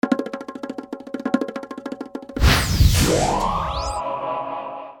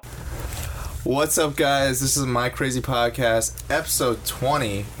What's up, guys? This is My Crazy Podcast, episode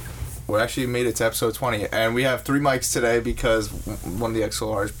 20. We actually made it to episode 20, and we have 3 mics today because one of the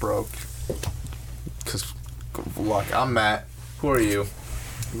XLRs broke. Because luck. I'm Matt. Who are you?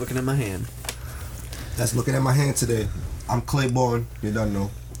 Looking at my hand. That's looking at my hand today. I'm Claiborne. You don't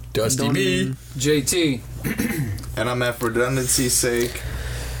know. Dusty B. JT. And I'm Matt for redundancy's sake.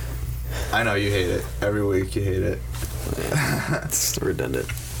 I know you hate it. Every week you hate it. It's redundant.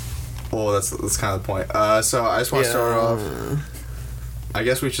 Well, that's kind of the point. So I just want to start off. I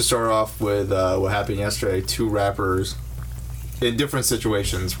guess we should start off with what happened yesterday. 2 rappers in different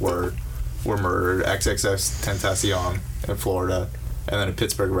situations were murdered. XXX Tentacion in Florida, and then a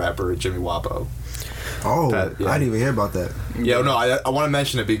Pittsburgh rapper, Jimmy Wapo. Oh, I didn't even hear about that. Yeah, no, I want to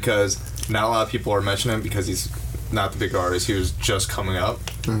mention it because not a lot of people are mentioning him because he's not the big artist. He was just coming up.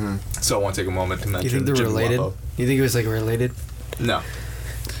 Mm-hmm. So I want to take a moment to mention You think they're Jimmy related? Wapo. You think it was like related? No.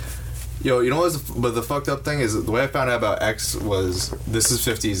 Yo, you know what the fucked up thing is? The way I found out about X was This Is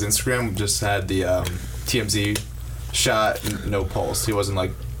 50's Instagram just had the TMZ shot, no pulse. He wasn't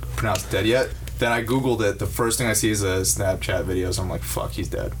like pronounced dead yet. Then I googled it. The first thing I see is a Snapchat video. So I'm like, fuck, he's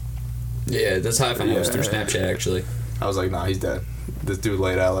dead. Yeah, that's how I found out. It was through Snapchat, actually. I was like, nah, he's dead. This dude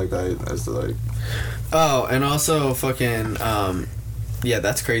laid out like that. As like. Oh, and also fucking yeah,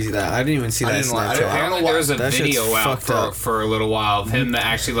 that's crazy. That I didn't even see that Snapchat. Apparently there was a that video out for a little while of him that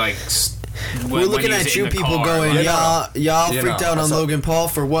actually like. We're looking at you people car, going, like, y'all freaked out on Logan Paul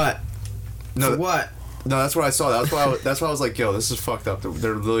for what? No, for what? No, that's what I saw. That's why I was like, yo, this is fucked up. They're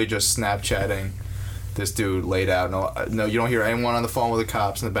literally just Snapchatting this dude laid out. No, you don't hear anyone on the phone with the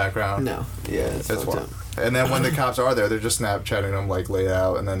cops in the background. No, yeah, that's why. And then when the cops are there, they're just Snapchatting them like laid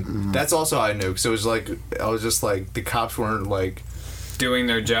out. And then that's also how I knew, because it was like I was just like the cops weren't like doing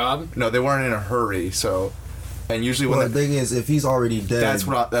their job. No, they weren't in a hurry. So, and usually when the thing is, if he's already dead, that's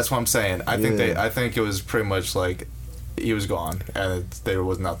what I'm saying. I think it was pretty much like he was gone, and there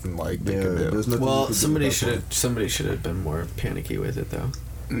was nothing like they could do. Well, somebody should have been more panicky with it though.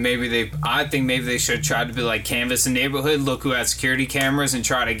 I think maybe they should try to be like canvass the neighborhood, look who has security cameras, and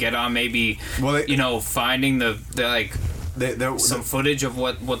try to get on finding some footage of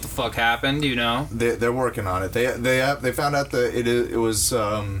what the fuck happened. They're working on it. They found out that it was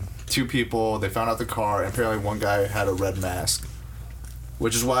 2 people. They found out the car, and apparently one guy had a red mask,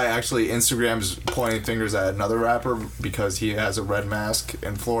 which is why actually Instagram's pointing fingers at another rapper because he has a red mask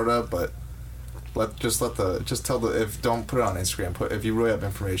in Florida. But don't put it on Instagram. If you really have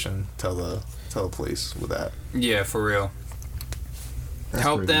information, tell the police with that. Yeah, for real. That's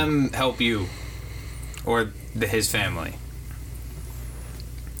help them help you, or his family.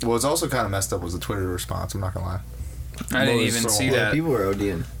 Well, it's also kind of messed up was the Twitter response. I'm not gonna lie. I didn't even see that. People were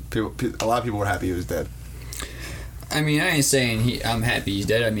ODing. A lot of people were happy he was dead. I mean, I ain't saying I'm happy he's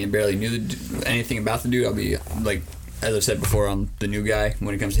dead. I mean, I barely knew anything about the dude. I'll be like, as I've said before, I'm the new guy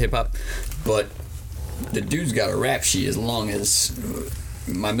when it comes to hip hop, but the dude's got a rap sheet as long as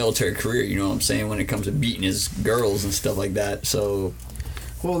my military career. You know what I'm saying? When it comes to beating his girls and stuff like that. So,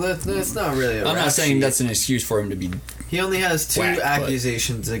 well, that's not really. I'm not saying that's an excuse for him to be. He only has 2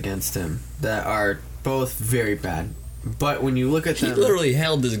 accusations against him that are both very bad. But when you look at them, he literally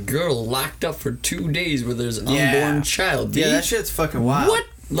held this girl locked up for 2 days with his unborn child. Yeah, that shit's fucking wild. What?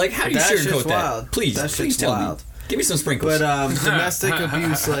 Like, how do you sugarcoat that? Please tell wild. me. Give me some sprinkles. But domestic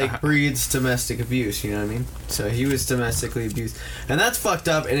abuse breeds domestic abuse. You know what I mean? So he was domestically abused, and that's fucked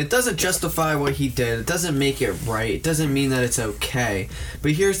up. And it doesn't justify what he did. It doesn't make it right. It doesn't mean that it's okay.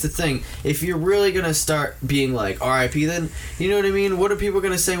 But here's the thing: if you're really gonna start being like R.I.P., then you know what I mean. What are people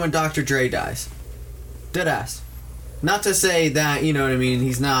gonna say when Dr. Dre dies? Dead ass. Not to say that, you know what I mean,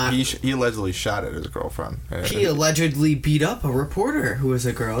 he's not... He allegedly shot at his girlfriend. He allegedly beat up a reporter who was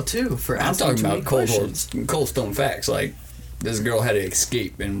a girl, too, for asking too many questions. Cold stone facts. Like, this girl had to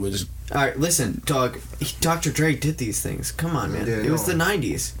escape and was... Alright, listen, dog. Dr. Dre did these things. Come on, man. It was the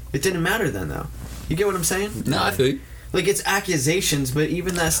 90s. It didn't matter then, though. You get what I'm saying? No, I feel you. Like, it's accusations, but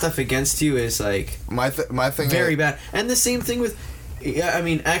even that stuff against you is, like... My thing very bad. And the same thing with... I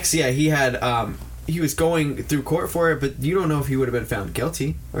mean, X, yeah, he had... he was going through court for it, but you don't know if he would have been found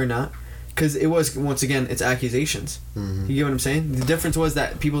guilty or not, because it was, once again, it's accusations. Mm-hmm. You get what I'm saying? The difference was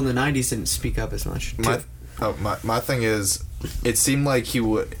that people in the 90s didn't speak up as much. My thing is, it seemed like he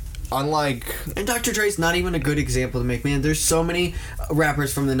would, unlike... And Dr. Dre's not even a good example to make, man. There's so many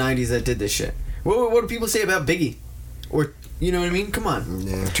rappers from the 90s that did this shit. What do people say about Biggie? Or, you know what I mean? Come on.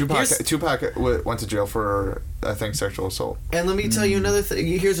 Yeah. Tupac went to jail for, I think, sexual assault. And let me tell you another thing.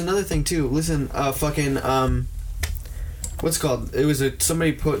 Here's another thing, too. Listen, what's it called? It was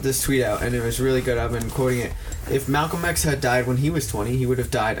somebody put this tweet out, and it was really good. I've been quoting it. If Malcolm X had died when he was 20, he would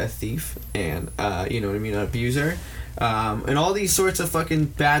have died a thief and you know what I mean, an abuser, and all these sorts of fucking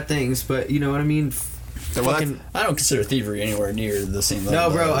bad things. But you know what I mean. I don't consider thievery anywhere near the same level.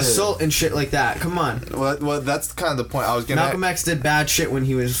 No, bro, assault and shit like that. Come on. Well, that's kind of the point I was getting. Malcolm X did bad shit when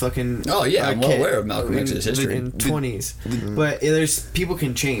he was fucking. Oh yeah, I'm well aware of Malcolm X's history in 20s, but there's people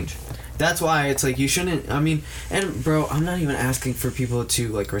can change. That's why it's like you shouldn't. I mean, and bro, I'm not even asking for people to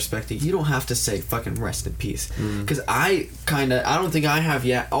like respect it. You don't have to say fucking rest in peace, because I don't think I have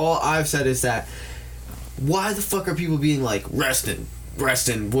yet. All I've said is that why the fuck are people being like resting,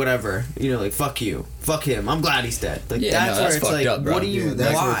 whatever, you know, like fuck you, fuck him, I'm glad he's dead. Like that's where it's like up, what do you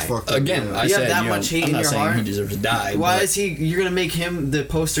why again I you said, have that much hate in your heart. He deserves to die. Why is he? You're gonna make him the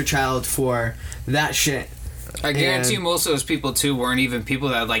poster child for that shit. I guarantee most of those people too weren't even people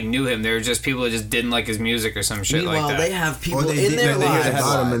that like knew him. They were just people that just didn't like his music or some shit like that. Meanwhile, they have people in their lives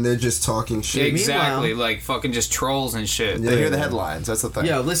about him and they're just talking shit. Exactly, like fucking just trolls and shit. They hear the headlines. That's the thing.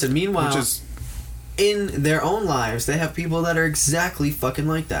 Yeah, listen. Meanwhile, in their own lives, they have people that are exactly fucking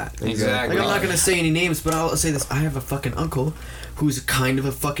like that. Exactly. Like I'm not gonna say any names, but I'll say this: I have a fucking uncle who's kind of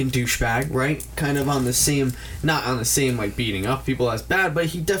a fucking douchebag, right? Kind of on the same, not on the same like beating up people as bad, but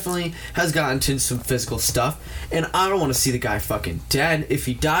he definitely has gotten into some physical stuff, and I don't want to see the guy fucking dead. If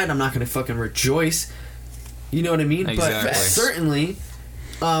he died, I'm not gonna fucking rejoice. You know what I mean? Exactly. But certainly,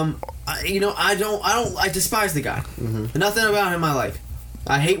 I despise the guy. Nothing about him I like.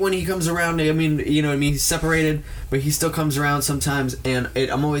 I hate when he comes around. I mean, you know what I mean? He's separated, but he still comes around sometimes, and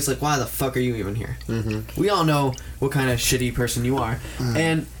I'm always like, why the fuck are you even here? We all know what kind of shitty person you are.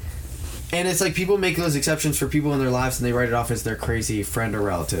 And it's like people make those exceptions for people in their lives, and they write it off as their crazy friend or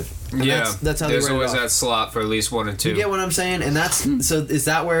relative. And that's how there's they write always it off. that slot for at least one or two. You get what I'm saying? And that's so. Is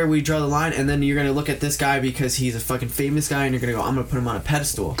that where we draw the line? And then you're gonna look at this guy because he's a fucking famous guy, and you're gonna go, I'm gonna put him on a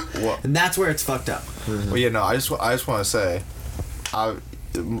pedestal. And that's where it's fucked up. Well, yeah, no, I just want to say,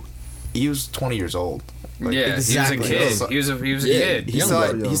 he was 20 years old. Like, yeah, exactly. He was a kid. He was a kid. He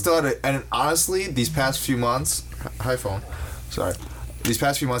still had and honestly, these past few months, hi phone, sorry. These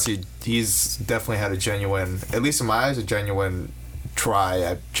past few months, he's definitely had a genuine, at least in my eyes, a genuine try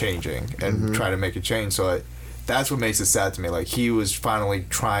at changing and try to make a change. So that's what makes it sad to me. Like, he was finally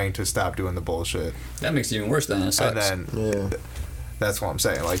trying to stop doing the bullshit. That makes it even worse than it sucks. And then, that's what I'm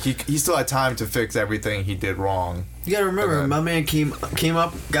saying. Like, he still had time to fix everything he did wrong. You gotta remember, my man came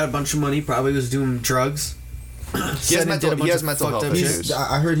up, got a bunch of money, probably was doing drugs. He has mental health issues.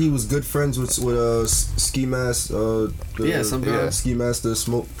 I heard he was good friends with Ski Mask. Some guy. Ski Mask, the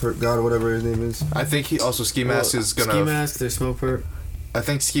Smoke Perp God or whatever his name is. I think he also Ski Mask is gonna. Ski Mask, there's Smoke Perp. I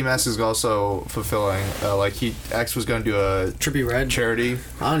think Ski Mask is also fulfilling. X was gonna do a Trippie Redd charity.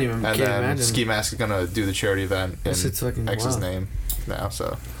 I don't even can't imagine. And then Ski Mask is gonna do the charity event in X's name now.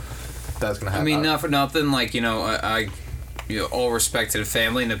 So that's gonna happen. I mean, not for nothing. Like, you know, I all respect to the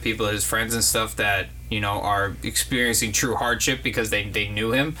family and the people, his friends and stuff that, you know, are experiencing true hardship because they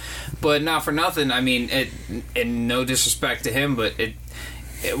knew him. But not for nothing, I mean, and no disrespect to him, but it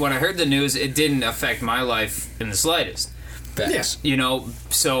when I heard the news, it didn't affect my life in the slightest. Facts. You know,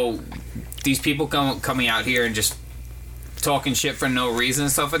 so these people coming out here and just talking shit for no reason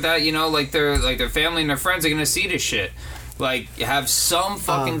and stuff like that, you know, like their family and their friends are gonna see this shit. Like, have some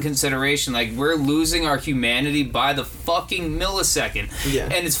fucking consideration. Like, we're losing our humanity by the fucking millisecond. Yeah.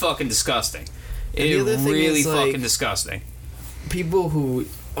 And it's fucking disgusting. It's really fucking disgusting. People who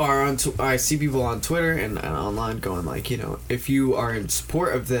are on... I see people on Twitter and online going, like, you know, if you are in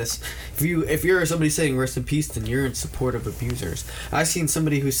support of this... If you're somebody saying rest in peace, then you're in support of abusers. I've seen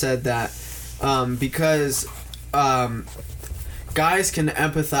somebody who said that because guys can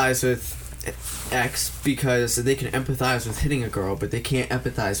empathize with X because they can empathize with hitting a girl, but they can't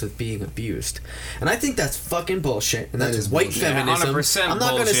empathize with being abused. And I think that's fucking bullshit. And that's white feminism. 100% I'm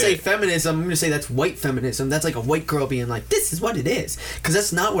not going to say feminism. I'm going to say that's white feminism. That's like a white girl being like, this is what it is. Because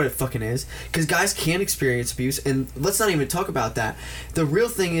that's not what it fucking is. Because guys can experience abuse. And let's not even talk about that. The real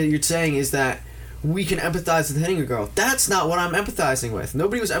thing that you're saying is that we can empathize with hitting a girl. That's not what I'm empathizing with.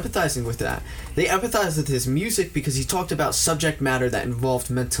 Nobody was empathizing with that. They empathized with his music because he talked about subject matter that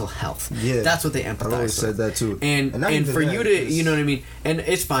involved mental health. Yeah, that's what they empathized with. I always said that too. And for you to, you know what I mean? And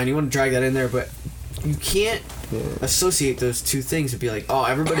it's fine, you want to drag that in there, but you can't associate those two things and be like, oh,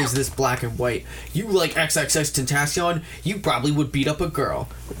 everybody's this black and white. You like XXXTentacion, you probably would beat up a girl.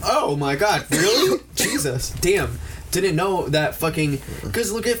 Oh my god, really? Jesus. Damn. Didn't know that fucking...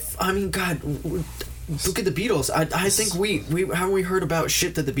 Because look at... I mean, God... Look at the Beatles. I think we haven't we heard about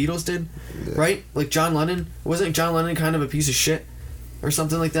shit that the Beatles did? Yeah. Right? Like John Lennon. Wasn't John Lennon kind of a piece of shit? or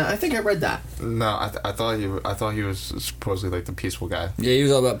something like that. I think I read that. No, I thought he was supposedly like the peaceful guy. Yeah, he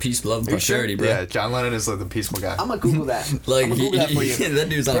was all about peace, love, and prosperity, bro. Yeah, John Lennon is like the peaceful guy. I'm gonna Google that. Like I'm gonna Google that for you. that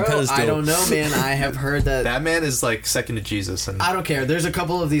dude's on a Bro, pedestal. I don't know, man. I have heard that. That man is like second to Jesus, and I don't care. There's a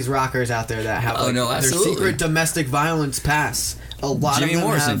couple of these rockers out there that have like, their absolutely. secret domestic violence pass. A lot Jimmy of them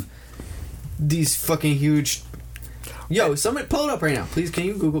Morrison. have these fucking huge. Yo, somebody pull it up right now, please. Can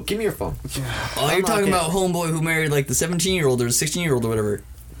you Google? Give me your phone. Oh, you're talking about homeboy who married like the 17-year-old or the 16-year-old or whatever.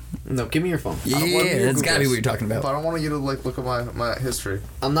 No, give me your phone. Yeah, that's gotta be what you're talking about. But I don't want you to like look at my history.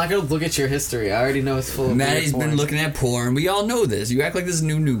 I'm not gonna look at your history. I already know it's full of. Maddie's weird been porn. looking at porn. We all know this. You act like this is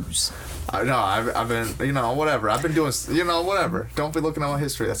new news. No, I've been, whatever. I've been doing, whatever. Don't be looking at my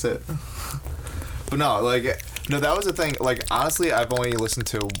history. That's it. But no, that was the thing. Like, honestly, I've only listened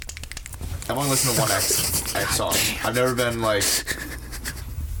to one X song. I've never been like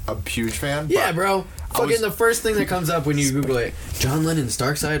a huge fan. Yeah, bro. Fucking the first thing that comes up when you Google it, John Lennon's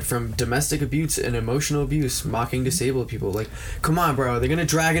Dark Side from Domestic Abuse and Emotional Abuse, Mocking Disabled People. Like, come on, bro. They're gonna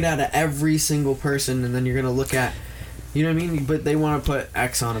drag it out of every single person, and then you're gonna look at, you know what I mean? But they want to put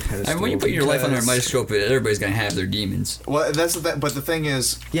X on a pedestal. And when you put your life under a microscope, everybody's gonna have their demons. Well, that's the thing. But the thing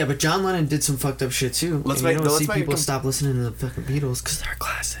is, yeah, but John Lennon did some fucked up shit too. Let's you don't see people stop listening to the fucking Beatles because they're a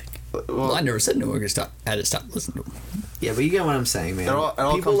classic. Well, I never said no one had to stop listening to them. Yeah, but you get what I'm saying, man. It all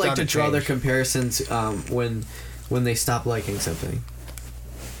People comes like down to to draw their change. comparisons when they stop liking something.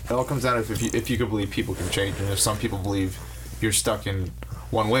 it all comes down to if you could believe people can change, and if some people believe you're stuck in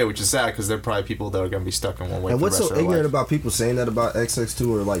one way, which is sad because there are probably people that are going to be stuck in one way. And for what's the rest so of their ignorant life. about people saying that about XX2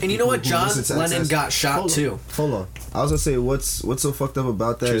 or like? And you know what? people who John listen to Lennon XX? got shot too. Hold on. I was gonna say what's so fucked up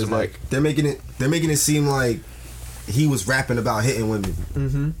about that Choose is a like mic. they're making it seem like he was rapping about hitting women.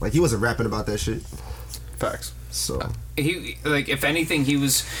 Mm-hmm. Like he wasn't rapping about that shit. Facts. So He like, if anything, he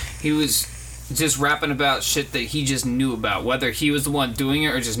was just rapping about shit that he just knew about, whether he was the one doing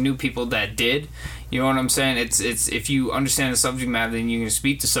it or just knew people that did. You know what I'm saying? It's if you understand the subject matter, then you can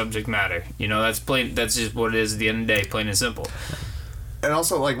speak to subject matter. You know, that's plain. That's just what it is at the end of the day, plain and simple. And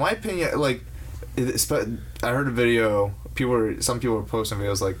also, like, my opinion, like, I heard a video. Some people were posting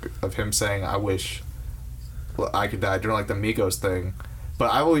videos like of him saying, "I wish I could die" during like the Migos thing.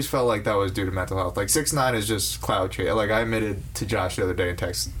 But I've always felt like that was due to mental health. Like 6ix9ine is just cloud chasing. Like I admitted to Josh the other day in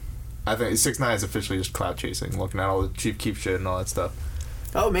text, I think 6ix9ine is officially just cloud chasing, looking at all the Chief Keef shit and all that stuff.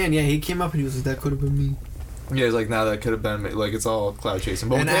 Oh man, yeah, he came up and he was like, "That could have been me." Yeah, he's like, "Now that could have been me." Like it's all cloud chasing.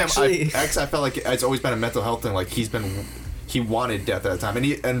 But And with actually- him, I felt like it's always been a mental health thing. Like he wanted death at the time,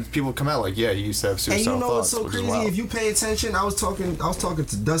 and people come out like, yeah, he used to have and suicidal you know what's thoughts, so which is crazy? wild. If you pay attention, I was talking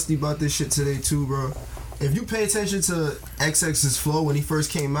to Dusty about this shit today too, bro. If you pay attention to XX's flow when he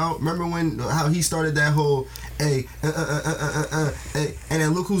first came out, remember how he started that whole hey, hey, and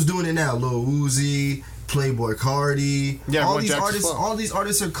then look who's doing it now, Lil Uzi, Playboy Cardi, Yeah, all everyone jacks his flow. all these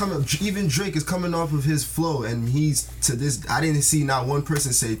artists are coming. Even Drake is coming off of his flow, and he's to this. I didn't see not one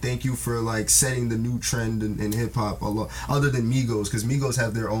person say thank you for like setting the new trend in hip hop, other than Migos, because Migos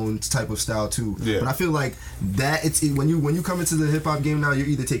have their own type of style too. Yeah. But I feel like that when you come into the hip hop game now, you're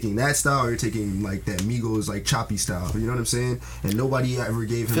either taking that style or you're taking like that Migos like choppy style. You know what I'm saying? And nobody ever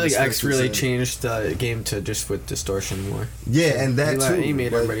gave him. I feel like respect X for really saying- changed the game to just with distortion more. Yeah, and that too. He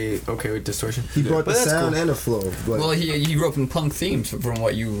made Like, everybody okay with distortion. He brought But the that's sound cool. and the flow. But Well, he grew up in punk themes from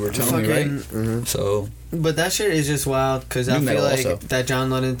what you were telling me, right? Fucking- So But that shit is just wild because I New feel metal like also. that John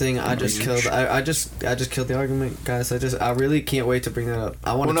Lennon thing. I just huge. killed. I just killed the argument, guys. I really can't wait to bring that up.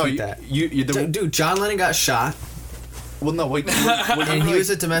 I want to Well, no, tweet that. the, Dude, John Lennon got shot, well, no, wait, and he was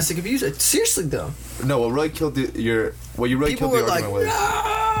a domestic abuser. Seriously though, no. What really killed what you really people killed were the like, argument with.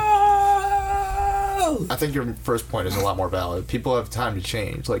 "No!" I think your first point is a lot more valid. People have time to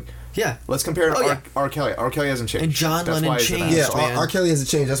change. Like, Yeah, let's compare to Oh, yeah. R. Kelly. R. Kelly hasn't changed. And John That's Lennon why he's an changed. asshole. yeah, man. R. Kelly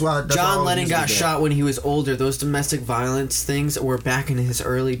has changed. That's why. John Lennon got shot when he was older. Those domestic violence things were back in his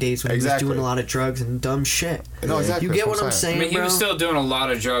early days when Exactly. he was doing a lot of drugs and dumb shit. No, exactly. You get That's what I'm I saying, mean, he bro? was still doing a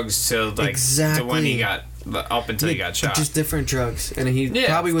lot of drugs till like to when he Exactly. got up until he got shot. Just different drugs, and he Yeah,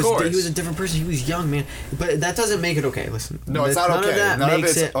 probably of was. course. He was a different person. He was young, man. But that doesn't make it okay. Listen, No, it's not none okay. of that None of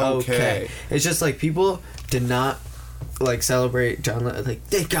makes it's it okay. It's just like people did not like celebrate John Lennon. Like,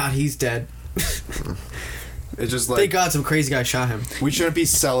 thank God he's dead. It's just Thank like God some crazy guy shot him. we shouldn't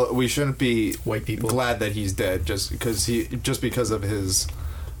be White people. glad that he's dead just because of his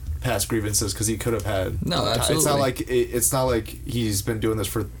past grievances, because he could have had. No, It's absolutely. not like it's not like he's been doing this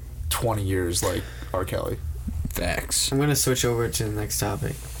for 20 years like R. Kelly. facts. I'm gonna switch over to the next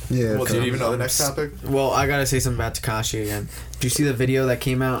topic. Yeah. Well, do you even know the next topic? Well, I gotta say something about Tekashi again. Did you see the video that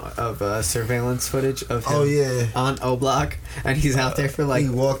came out of surveillance footage of him? Oh yeah. On O Block, and he's out there for like he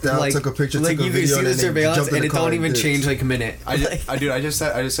walked out, like, took a picture, like took a you video, can see the surveillance, and it don't even change like a minute. I just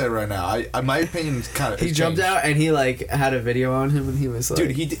said it right now. My opinion kind of. He jumped out and he like had a video on him, and he was like,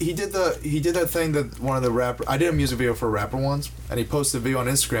 dude, he did that thing that one of the rapper. I did a music video for a rapper once, and he posted a video on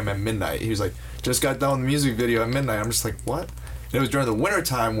Instagram at midnight. He was like, just got done with the music video at midnight. I'm just like, what? And it was during the winter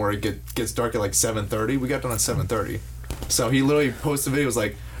time where it gets dark at like 7:30. We got done at 7:30. So he literally posted a video. Was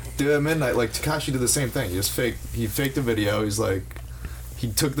like, dude, at midnight. Like Tekashi did the same thing. He faked the video. He's like,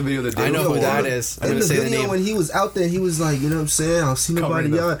 he took the video the day. I know before. who that is. I'm in gonna the say the video name. when he was out there, he was like, you know what I'm saying? I don't see nobody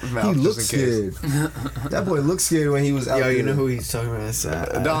Covering the out. He mouth looked just in scared. That boy looked scared when he was out Yo, there. you know who he's talking about? It's,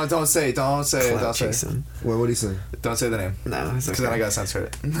 Don't say. Clout Jason. What'd he say? Don't say the name. No, it's Because okay. then I gotta censor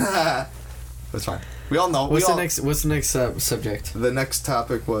it. That's fine. We all know. What's the next subject? The next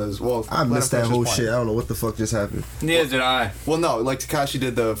topic was I missed that whole shit. I don't know what the fuck just happened. Neither did I. Well, no, like Tekashi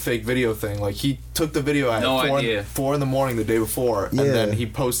did the fake video thing. Like he took the video at No 4 idea. 4 in the morning the day before, Yeah. and then he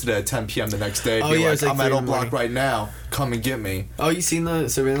posted it at 10 p.m. the next day. Oh, Be yeah, it like, was like I'm 3 at in O the Block morning. right now. Come and get me. Oh, you seen the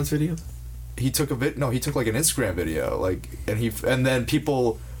surveillance video? He took he took like an Instagram video, like, and then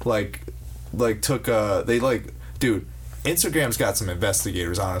people like took dude. Instagram's got some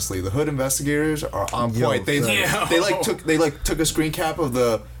investigators. Honestly, the hood investigators are on Yo, point. They took a screen cap of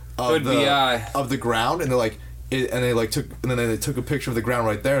the Hood BI. of the ground, and they took a picture of the ground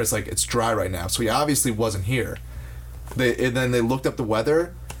right there. It's like it's dry right now, so he obviously wasn't here. And then they looked up the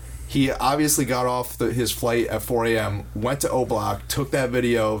weather. He obviously got off his flight at 4 a.m., went to O Block, took that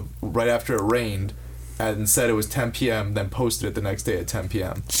video right after it rained, and said it was 10 p.m., then posted it the next day at 10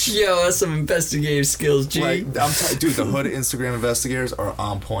 p.m. Yo, that's some investigative skills, G. Like, dude, the hood Instagram investigators are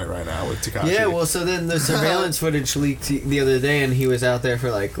on point right now with Tekashi. Yeah, well, so then the surveillance footage leaked the other day, and he was out there for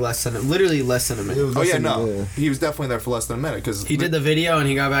like literally less than a minute. Oh yeah, no, he was definitely there for less than a minute because He did the video, and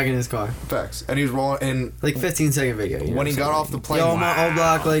he got back in his car. facts, and he was rolling. And Like 15-second video. You know when he what got I'm off the saying? plane, Yo, I'm on O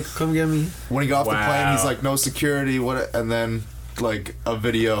Block, like, come get me. when he got off the plane, Wow. he's like, no security, and then like a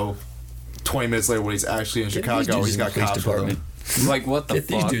video 20 minutes later when he's actually in Get these Chicago, dudes he's in the got police cops with him. department. Like, what the Get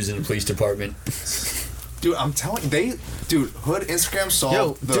these fuck? dudes in the police department. Dude, I'm telling you, hood Instagram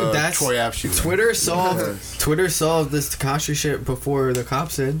solved the that's Troy Ave shooting. Twitter solved this Tekashi shit before the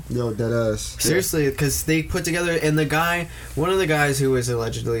cops did. Yo, dead ass. Seriously, because they put together, and one of the guys who was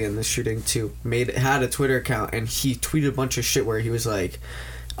allegedly in the shooting too, had a Twitter account, and he tweeted a bunch of shit where he was like,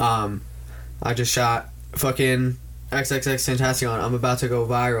 I just shot fucking XXX Tentacion, I'm about to go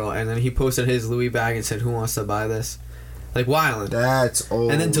viral, and then he posted his Louis bag and said, who wants to buy this? Like, wildin'. That's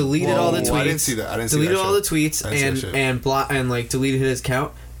old. And then deleted all the tweets. I didn't see that. Deleted all the tweets I didn't see that shit. and like deleted his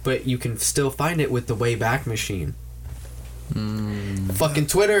account, but you can still find it with the Wayback Machine. Fucking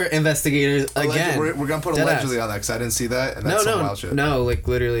Twitter investigators again. We're gonna put Dead allegedly ass. on that because I didn't see that, and that's some wild shit. No, like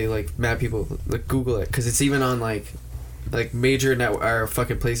literally, like mad people like Google it because it's even on like major or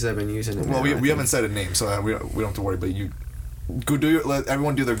fucking places I've been using it. Well, now, we I haven't think. said a name, so we don't have to worry. But you go let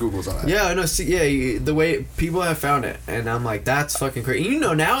everyone do their Googles on that. Yeah, I know. See, yeah, the way people have found it, and I'm like, that's fucking crazy. You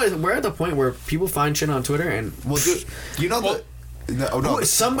know, now we're at the point where people find shit on Twitter, and Well, dude, you know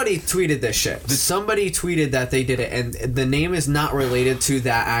somebody tweeted this shit. Somebody tweeted that they did it, and the name is not related to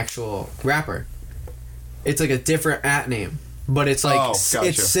that actual rapper. It's like a different @name, but it's like gotcha.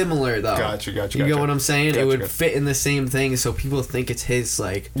 it's similar though. Gotcha. You get what I'm saying? Gotcha, It would gotcha. fit in the same thing, so people think it's his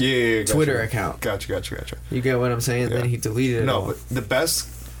like Yeah, Twitter account. Gotcha. You get what I'm saying? Yeah. Then he deleted it. No, all. but the best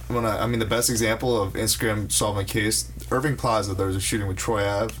example of Instagram solving a case, Irving Plaza. There was a shooting with Troy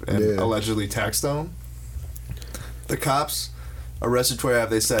Ave and allegedly Taxstone. The cops arrested Troy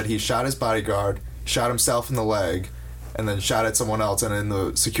Ave. They said he shot his bodyguard, shot himself in the leg, and then shot at someone else. And in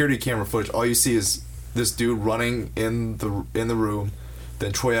the security camera footage, all you see is this dude running in the room.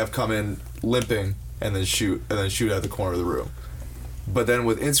 Then Troy Ave come in limping and then shoot at the corner of the room. But then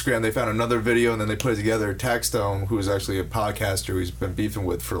with Instagram, they found another video, and then they put it together. Taxstone, who is actually a podcaster who he's been beefing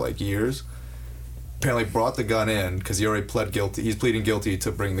with for like years, apparently brought the gun in because he already pled guilty. He's pleading guilty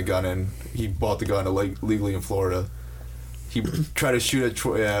to bring the gun in. He bought the gun legally in Florida. He tried to shoot at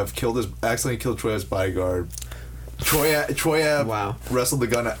Troy Ave, accidentally killed Troy Ave's bodyguard. Troy Ave wrestled the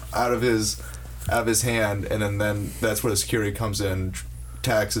gun out of his hand, and then that's where the security comes in.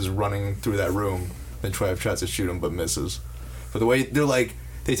 Tax is running through that room, then Troy Ave tries to shoot him but misses. But the way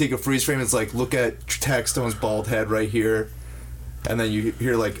they take a freeze frame, it's like, look at Taxstone's bald head right here, and then you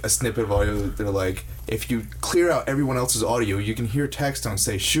hear like a snippet of audio. They're like, if you clear out everyone else's audio, you can hear Taxstone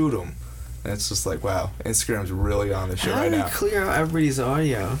say, "Shoot him," And it's just like, wow, Instagram's really on this shit How right do they now. clear out everybody's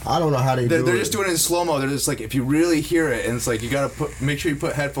audio? I don't know how they do They're it. just doing it in slow mo. They're just like, if you really hear it, and it's like you gotta make sure you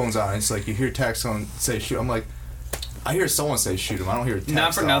put headphones on. It's like you hear Taxstone say shoot. I'm like, I hear someone say shoot him. I don't hear Taxstone.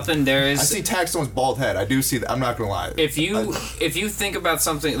 Not for nothing, there is. I see Taxstone's bald head. I do see that. I'm not gonna lie. If you think about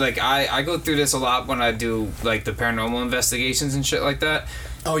something like I go through this a lot when I do like the paranormal investigations and shit like that.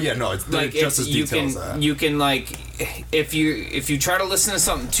 Oh yeah, no, it's Like just as you detailed can as that. you can like if you try to listen to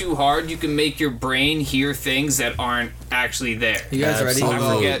something too hard, you can make your brain hear things that aren't actually there. You guys ready? I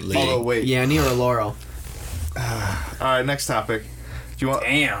forget. Although wait, Yanni or Laurel? all right, next topic. Do you want?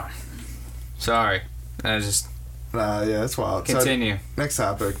 Damn. Sorry, I just Yeah, that's wild. continue. So, next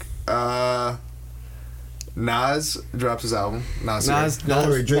topic. Nas drops his album. Nas, Don't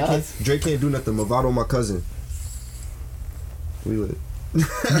worry, Drake can't do nothing. Movado, my cousin. We lit.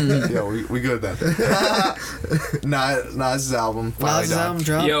 Yo, we good then. Nas's album. finally Nas' done. album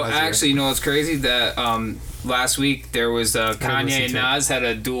dropped. Yo, Last year. actually, you know what's crazy? That last week there was Kanye listen and to it. Nas had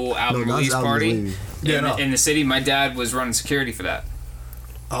a dual album Nas' release album party is Yeah, in, no. in the city. My dad was running security for that.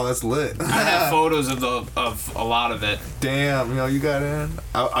 Oh, that's lit. I have photos of a lot of it. Damn, you got in.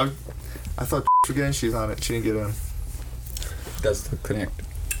 I thought was getting. She's on it. She didn't get in. That's the connect.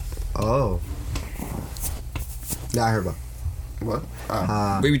 Oh. Yeah, I heard about. What?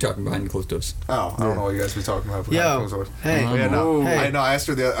 Oh, We be talking behind closed doors. I don't know what you guys be talking about. Yo, hey, Yeah, no. Hey. I asked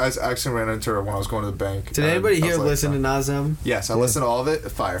her. I actually ran into her when I was going to the bank. did anybody I was here like, listen to Nas' album? Yes, I listened to all of it.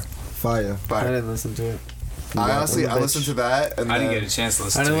 Fire. Fire. I Fire. didn't listen to it. I honestly, I'm a I listened bitch. to that, and I didn't then get a chance to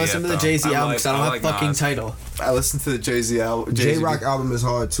listen I to didn't it listen yet, to the though. Jay Z I album like- because I don't I have like fucking Nas. title. I listened to the Jay Z album. J Rock album is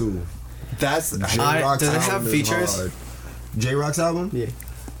hard too. That's J-Rock's does it have album is features? hard. J-Rock's album? Yeah.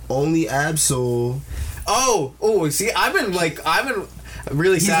 Only Absol. Oh, see, I've been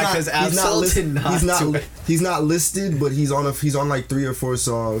really sad because Absol did not do it. He's not listed, but he's on like 3 or 4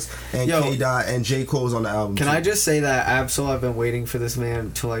 songs, and Yo. K Dot and J Cole's on the album. Can too. I just say that Absol, I've been waiting for this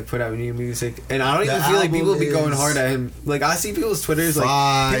man to put out new music, and I don't The even feel like album people be going is hard at him. Like I see people's Twitters,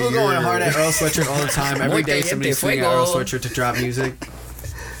 like people going fire. hard at Earl Sweatshirt all the time. Every day somebody's tweeting at Earl Sweatshirt to drop music.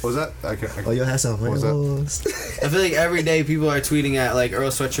 What was that? I can't. Oh, yo, that's some What was that? I feel like every day people are tweeting at like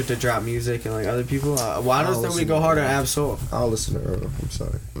Earl Sweatshirt to drop music, and like other people. Why does I'll nobody listen go to hard that. at Absol? I'll listen to Earl. I'm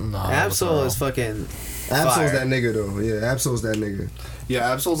sorry. Absol is fucking. Absol's Fire. that nigga though. Yeah, Absol's that nigga.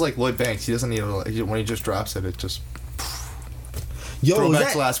 Yeah, Absol's like Lloyd Banks. He doesn't need to, when he just drops it, it just. Yo, Throwback is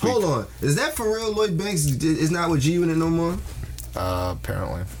that, to last week. hold on. Is that for real? Lloyd Banks is not with G Unit no more.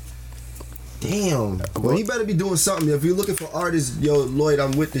 Apparently. Damn. Well, he better be doing something. If you're looking for artists, yo, Lloyd,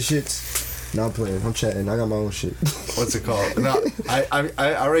 I'm with the shits. No, I'm playing. I'm chatting. I got my own shit. What's it called? No,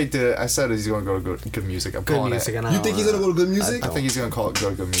 I already did it. I said he's going to go to good music. I'm Good calling music, it. and I You think he's gonna go to good music? I think he's going to go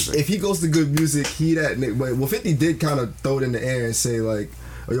to good music. If he goes to good music, he that nigga. Well, 50 did kind of throw it in the air and say like,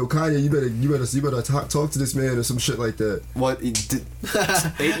 oh, "Yo, Kanye, you better talk to this man or some shit like that." What he did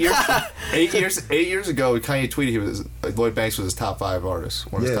 8 years ago, Kanye tweeted he was Lloyd Banks was his top 5 artist,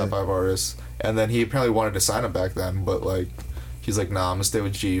 one of his Yeah. top 5 artists, and then he apparently wanted to sign him back then, but like he's like, nah, I'm gonna stay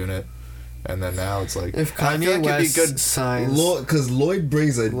with G Unit, and then now it's like If I feel Kanye like it'd West be good. signs, Because Lloyd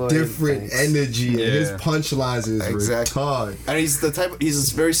brings a Lloyd different Banks. energy, and his Yeah. punchlines is Exactly. retarded. And he's the type. He's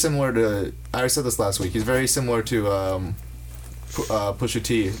very similar to. I already said this last week. He's very similar to Pusha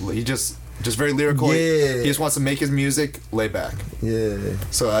T. He just very lyrical. Yeah. He just wants to make his music lay back. Yeah,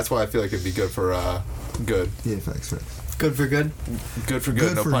 So that's why I feel like it'd be good for good. yeah, facts. good for good. Good for good.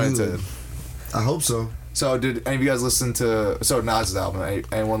 Good No for pun you. intended. I hope so. So did any of you guys listen to Nas' album?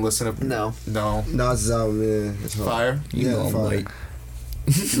 Anyone listen to? No. No. Nas' album, man, it's hard. Fire. You Yeah, know I'm fire. late.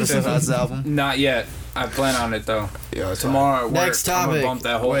 You listen to Nas' album? Not yet. I plan on it though. Yeah. It's Tomorrow at work, Next I'm topic. gonna bump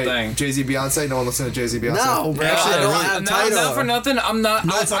that whole Wait, thing. Jay-Z, Beyonce. No one listen to Jay-Z, Beyonce. No, bro. Actually, I don't have title. Not for nothing. I'm not.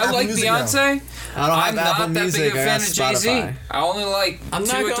 No, it's on I Apple like Music Beyonce. I don't I'm have Apple not that Music. big a I fan got of Jay Z. Spotify. I only like I'm 2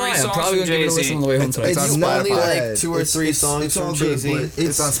 not or gonna 3 lie. I'm songs probably from gonna give it a Jay listen on Z. the way home tonight. It's on It's only Spotify. like 2 or 3 songs all from good, Jay-Z. but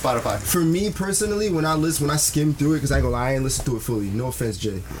It's on Spotify. For me personally, when I skim through it, because I ain't gonna lie, I ain't listen to it fully. No offense,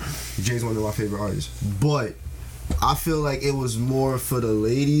 Jay. Jay's one of my favorite artists, but I feel like it was more for the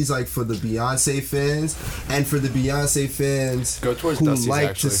ladies, like for the Beyonce fans, and for the Beyonce fans Go towards who Dusty's, like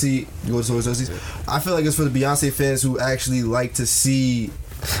actually. to see. Go towards Dusty's. I feel like it's for the Beyonce fans who actually like to see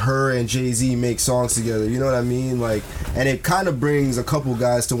her and Jay-Z make songs together. You know what I mean? Like, and it kind of brings a couple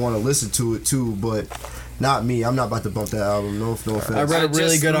guys to want to listen to it too, but. Not me. I'm not about to bump that album. No offense. I read a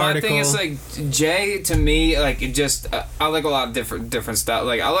really good my article. thing is like Jay to me, like it just I like a lot of different stuff.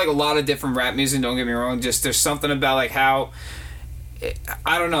 Like I like a lot of different rap music. Don't get me wrong. Just there's something about like how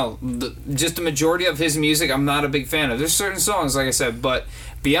I don't know. Just the majority of his music, I'm not a big fan of. There's certain songs, like I said, but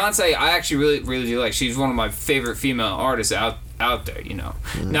Beyonce, I actually really do like. She's one of my favorite female artists out out there, you know.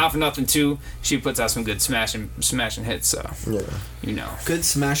 Not for nothing too, she puts out some good smashing hits, so you know. Good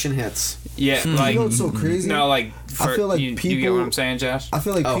smashing hits. Yeah, like you know what's so crazy? No, like I feel like you people. get what I'm saying, Josh? I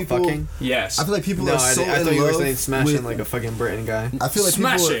feel like people. Fucking? Yes. I feel like people No, are I so thought in you were love saying smashing with, like a fucking Britain guy. I feel like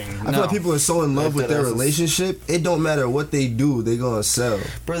Smashing. I feel like people are so in love with their relationship. It don't matter what they do, they gonna sell.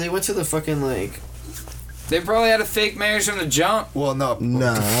 Bro, they went to the fucking like. They probably had a fake marriage from the jump. Well, no.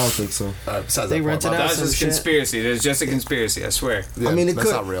 Nah, I don't think so. Besides They that part, rented my out bad. That's some just shit. conspiracy. There's just a conspiracy, I swear. Yeah, I mean, it that's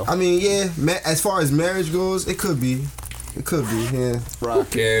could. not real. I mean, yeah. As far as marriage goes, it could be. It could be. Yeah.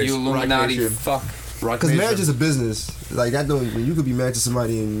 Rock. cares? You Illuminati Nation. fuck. Rock Because Nation. marriage is a business. Like that don't. You could be married to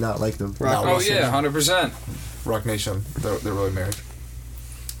somebody and not like them. Rock Oh Nation. yeah, 100%. Rock Nation. They're really married.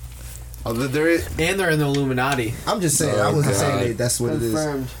 Oh, there is. And they're in the Illuminati. I'm just saying. Oh, I wasn't God. saying that's what it is.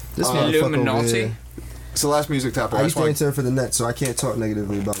 Confirmed. This motherfucker over Illuminati. here. It's the last music topic. I used to intern for the Nets, so I can't talk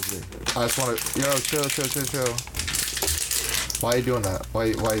negatively about it. I just want to. Yo, chill. Why are you doing that? Why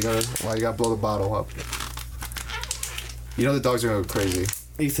you gotta blow the bottle up? You know the dogs are gonna go crazy.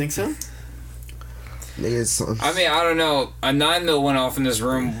 You think so? Niggas, I mean, I don't know. A 9mm went off in this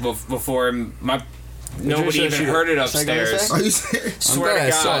room before my. Nobody should I even shoot heard it it? Should I go upstairs. say? are you serious? I'm Swear glad to I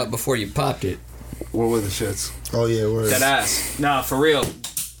saw God. it before you popped it. What were the shits? Oh yeah, word. That ass. Nah, for real.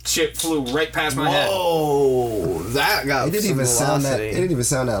 Shit flew right past my head. Whoa, that got It didn't some even sound that. velocity. It didn't even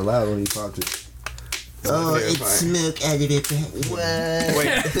sound that loud when he popped it. Oh, it's smoke out of it.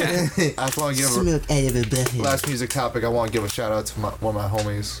 Wait, I just want to give Smoke out of it. last music topic. I want to give a shout out to one of my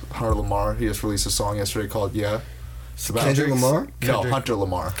homies, Hunter Lamar. He just released a song yesterday called "Yeah." It's about Kendrick Lamar? No, Hunter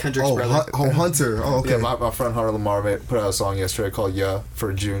Lamar. Kendrick's Oh, brother. Hunter. Oh, okay. Yeah, my friend Hunter Lamar put out a song yesterday called "Yeah"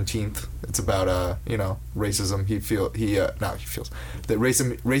 for Juneteenth. It's about racism that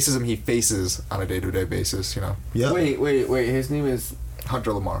racism he faces on a day-to-day basis. You know, Yep. Wait. His name is.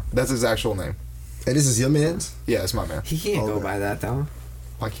 Hunter Lamar. That's his actual name. And this is your man's? Yeah, it's my man. He can't go Okay. by that though.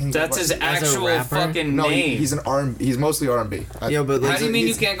 Why can't he? That's his a actual rapper? fucking No, name. he's an R&B. He's mostly R&B. Yeah, but How do you mean you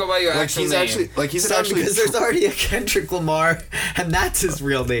he's- can't go by your Like actual he's name? actually he's an Son, actually because there's already a Kendrick Lamar, and that's his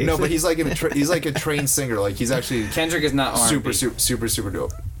real name. no, but he's like he's like a trained singer. Like he's actually Kendrick is not R&B. super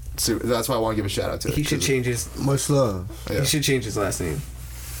dope. That's why I want to give a shout out to it. he should 'cause- change his. Much love. Yeah. He should change his last name.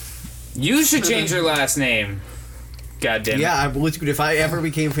 You should change your last name. God damn it. Yeah, I would. If I ever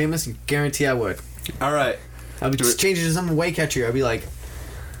became famous, I guarantee I would. All right. I would just change it to something way catchier. I'd be like,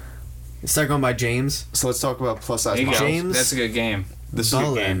 start going by James. So let's talk about plus size There you go. models. James That's a good game. This is a good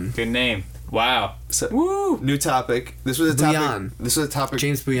Bullen. game. Good name. Wow. So, Woo! new topic. This was a topic. Beyond. This was a topic.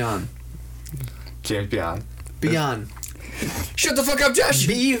 James Beyond. James Beyond. Beyond. Shut the fuck up, Josh.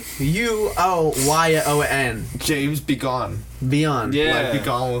 Buyon. James Begone. Beyond. Yeah. Like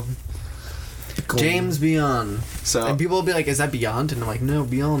Begone. James Beyond. So And people will be like, is that Beyond? And I'm like, no,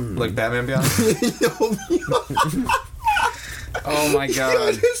 Beyond. like Batman Beyond. Oh my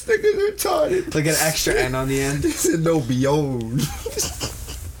god. This nigga's retarded. like an extra N on the end. He said no beyond.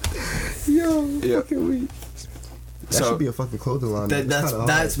 Yo, Yeah. fucking weak. That So- should be a fucking clothing line.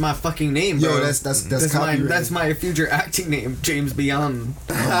 That's my fucking name, bro. Yo, that's my copyrighted. that's my future acting name, James Beyond.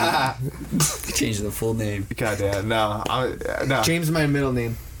 Change the full name. Goddamn. No. No. James is my middle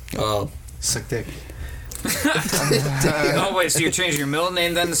name. Oh, Suck dick. Oh wait, so you're changing your middle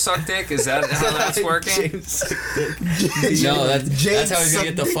name then to Suck Dick? Is that how that's working? James Suck Dick. no, that's James how he's gonna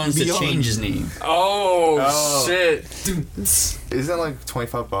get the Suck funds Dick to Beyond. change his name. Oh, shit. Isn't that like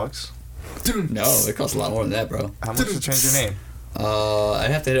 $25? No, it costs a lot more than that, bro. How much to change your name?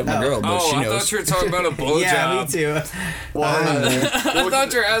 I'd have to hit up my girl, but Oh, she I knows. thought you were talking about a blowjob. Yeah, me too. I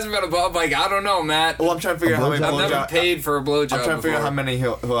thought you were asking about a blowjob. Like, I don't know, Matt. Well, I'm trying to figure out how many I've never blowjobs. paid for a blowjob. I'm trying to figure out before. how many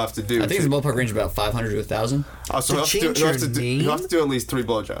he'll have to do. I think it's a ballpark range of about 500 to 1,000. Oh, so To he'll change have your to do, name? he'll have to do at least 3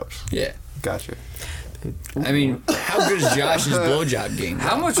 blowjobs. Yeah. Gotcha. I mean, how good is Josh's blowjob game?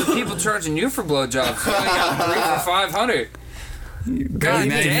 How much are people charging you for blowjobs? You only got 3 for 500. God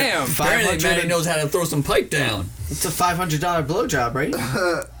Maddie- damn. Apparently, 500 Maddie knows how to throw some pipe down. It's a $500 blowjob,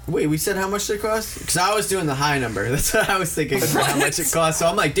 right? Wait, we said how much it cost? Because I was doing the high number. That's what I was thinking for how much it cost. So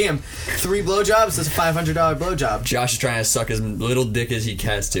I'm like, damn, 3 blowjobs? That's a $500 blowjob. Josh is trying to suck as little dick as he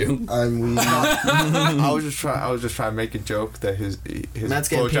has to. I'm weak. I was just trying to make a joke that his Matt's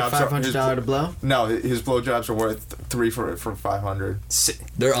getting paid blowjobs are $500 to blow? No, his blowjobs are worth 3 for 500.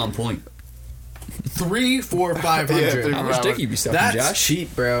 They're on point. 3 for 500. Yeah, 3 How much dick you be sucking, That's Josh?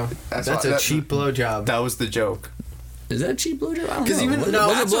 cheap, bro. That's That's why- a cheap blowjob. That was the joke. Is that a cheap blowjob? I don't 'Cause know. even- What- no,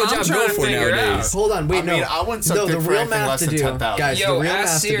 what's a that's what I'm blowjob trying go to for figure nowadays? Hold on, wait, I mean, no. I wouldn't suck no, dick the for real anything math less to than do, 10,000. guys. Yo, the real ask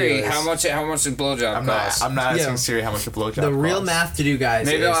math to Siri do is, how much the blowjob I'm costs. not asking Yo. Siri how much a blowjob The real costs. math to do, guys.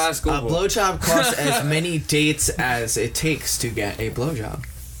 Maybe is I'll ask a Google. blowjob costs as many dates as it takes to get a blowjob.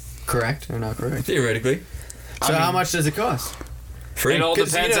 Correct or not correct? Theoretically. So I how mean- much does it cost? Free. It all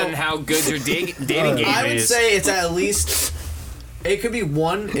 'Cause, depends you know- on how good your dating game is. I would say it's at least. It could be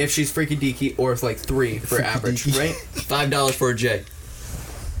 1 if she's freaky deaky, or if like 3 for Freaky average, deaky. right? $5 for a J.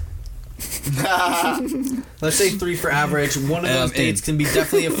 Let's say 3 for average. One of those dates can be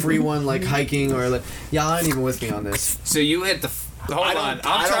definitely a free one, like hiking or like. Y'all ain't even with me on this. So you hit the. Hold on,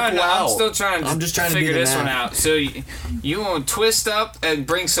 I'm still trying to. I'm just trying to figure be the this one man. out. So you want to twist up and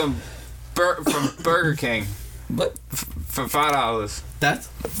bring some from Burger King What? for $5. That's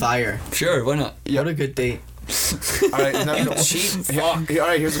fire. Sure, why not? What a good date. All right, no. Cheap fuck. All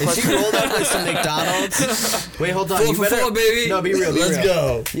right, here's a If she question. rolled up with some McDonald's. Wait, hold on. 4 You for better. 4, baby. No, be real. Be Let's real.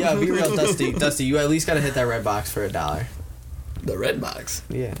 go. Yeah, be real, Dusty. Dusty, you at least gotta hit that red box for $1. The red box.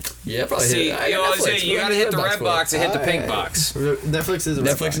 Yeah. Yeah, probably See, hit it. you gotta hit the red box and hit the pink box. Netflix is a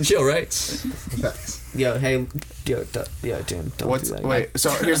red Netflix box. and chill, right? Facts. Yo, hey, yo, Jim, don't What's do that. wait? So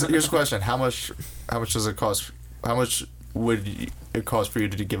here's a question. How much does it cost? How much would it cost for you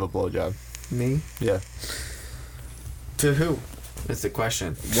to give a blowjob? Me? Yeah. To who? That's the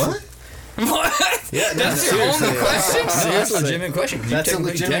question. What? What? Yeah, That's your only question? That's a legitimate question. That's a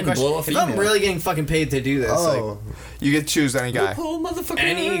technically legitimate can question. blow a If female. I'm really getting fucking paid to do this, Oh. You get to choose any guy. Oh, motherfucker. like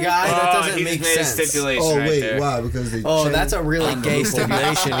any guy, that doesn't he's make made sense. a stipulation Oh right wait, there. why? Because they. Oh, changed- that's a really gay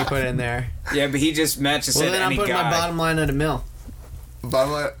stipulation you put in there. Yeah, but he just matched and Well, said then I'm any putting guy. my bottom line at $1 million.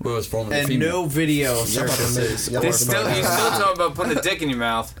 Bottom line, What was formerly And female. no video Y'all about to make- surfaces. y'all They about to still, make- you still talking about putting a dick in your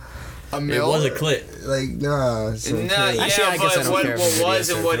mouth. a It mil. was a clit. Like nah. It's Nah, okay. yeah, Actually, I guess I but don't what care if the was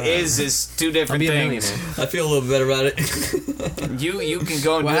video and what says that. is two I'll different be a things. millionaire. I feel a little better about it. You can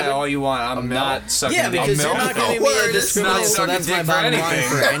go and What do that happened? all you want. I'm mil? not sucking Yeah, dick. because A you're mil? not giving me Word, a it's not discriminant, so sucking that's my dick for bottom line anything.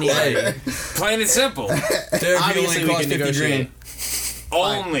 for anybody. Hey, Plain and simple. therapy Obviously, only we costs can 50 negotiate. grand.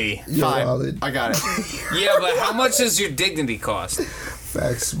 Only. Yo, Fine. Alid. I got it. Yeah, but how much does your dignity cost?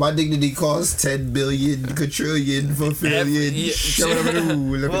 Facts. My dignity costs 10 billion, quadrillion, fulfillion.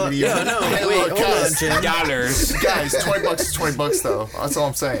 Yeah, Well, yeah, no, Hey, wait, look, hold on, guys. Jim. Dollars. Guys, $20 is $20 though. That's all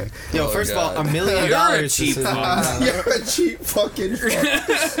I'm saying. Yo, Oh, first God. of all, $1 million. You're a is cheap a- fuck. You're a cheap fucking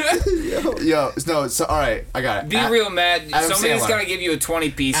fuck. Yo, no. So all right, I got it. Be real, Matt. Adam Somebody's Sandler. got to give you a 20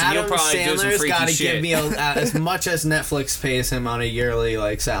 piece, and Adam you'll probably do some Sandler's freaky got to shit. give me as much as Netflix pays him on a yearly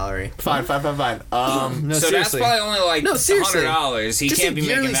salary. Fine. No, So that's seriously. probably only like No, seriously. $100. He Just can't a be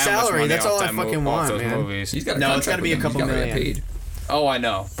yearly making that salary, much money that's off all I that fucking off want, those man. movies. He's got a No, it's contract gotta be with a them. He's couple gotta get million. paid. Oh, I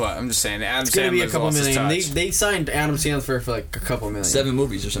know, but I'm just saying. Adam It's gonna be a Sandler's couple lost his million. touch. They signed Adam Sandler for like a couple million. 7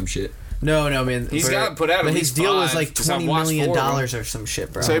 movies or some shit. No, man. He's for- gotta put out at But his least deal was 5, like 'cause I've $20 watched million 4 of them. or some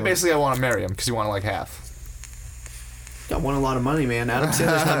shit, bro. So basically, I want to marry him because you want like half. I want a lot of money, man. Adam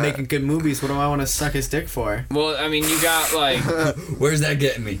Sandler's not making good movies. What do I want to suck his dick for? Well, I mean, you got like Where's that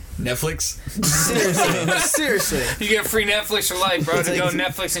getting me? Netflix? Seriously. you get free Netflix for life, bro. To go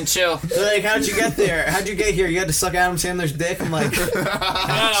Netflix and chill. Like, how'd you get there? How'd you get here? You had to suck Adam Sandler's dick? I'm like, Oh,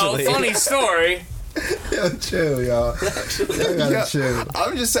 actually. funny story. Yo, chill, y'all. Y'all gotta chill.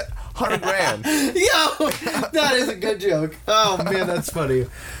 I'm just saying, $100,000. Yo, that is a good joke. Oh, man, that's funny.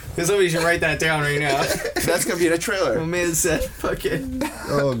 Because somebody should write that down right now. That's gonna be in a trailer. My man said, fucking.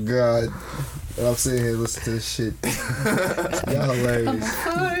 Oh god. And I'm sitting here listening to this shit. Y'all hilarious.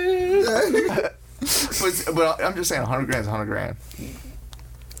 But I'm just saying, $100,000 is $100,000.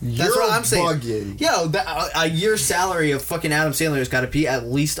 That's what I'm saying. Bugging. Yo, a year's salary of fucking Adam Sandler has got to be at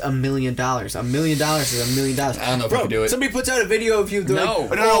least $1 million. $1 million is $1 million. I don't know if Bro, I can do it. somebody puts out a video of you. They're No.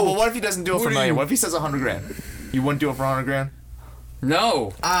 like, No, but what if he doesn't do it for What $1 are million? you- What if he says $100,000? You wouldn't do it for $100,000?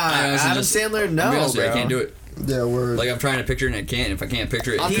 No. I honestly Adam just- Sandler, I'll be no, honest with you, bro. I can't do it. Yeah, word. Like, I'm trying to picture it and I can't. If I can't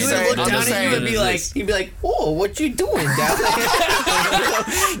picture it, I'm He just would saying- look I'm down just at you and saying, be like, he'd be like, "Oh, what you doing down there?"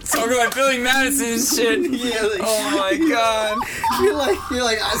 Talking about Billy Madison and shit. Yeah, like, Oh my god. you're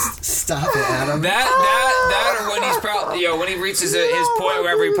like, stop it, Adam. That or when he's probably when he reaches his point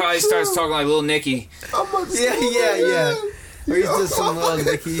wherever he probably starts talking like Little Nicky. I'm about to Yeah, say, yeah, yeah. Or he's Yo, just some little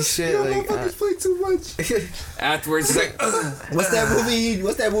Nicky shit. Yo, Like, motherfuckers play too much. Afterwards, he's like, What's that movie?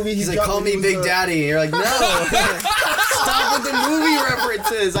 What's that movie? he's like, dropped "Call when me he was, Big Daddy." And you're like, "No, stop with the movie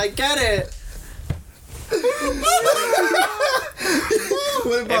references. I get it."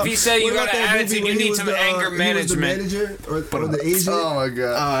 What about, If he said you what got about an that movie attitude, when you he need was some the, anger he was the management. manager or the agent? Oh my Oh,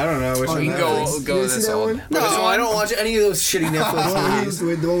 god. I don't know which Oh, one. we can that go is. You go didn't see this that all. one? No, I don't watch any of those shitty The one Netflix where he movies.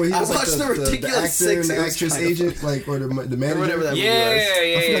 was, the one where he I was like watched the the Ridiculous actor Six, and the it was actress kind of agent, like, or the manager. whatever that movie Yeah, was.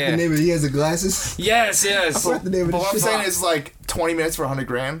 I forgot yeah. the name of it. He has the glasses. Yes, yes. I forgot the name of But the what I'm shit. saying is like 20 minutes for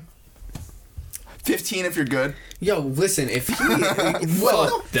 $100,000. 15 if you're good. Yo, listen, if he,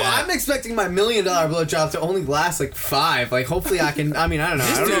 well, I'm expecting my $1 million blowjob to only last like 5. Like, hopefully I can. I mean, I don't know.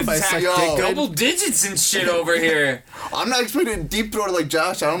 I don't know if I suck dick good. Double digits and shit over here. I'm not expecting deep throat like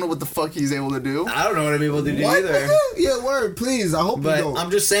Josh. I don't know what the fuck he's able to do. I don't know what I'm able to do either. Yeah, word, please. I hope but you don't.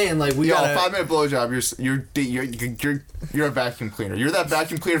 I'm just saying, like, we got 5-minute blowjob. You're a vacuum cleaner. You're that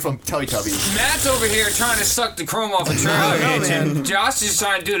vacuum cleaner from Teletubbies. Matt's over here trying to suck the chrome off a trailer hitch, and Josh is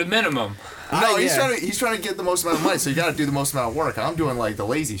trying to do the minimum. No, he's trying to get the most amount of money, so you got to do the most amount of work. I'm doing like the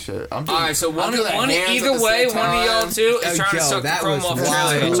lazy shit. I'm doing, all right, so one either way, one of y'all two is trying to suck the chrome off a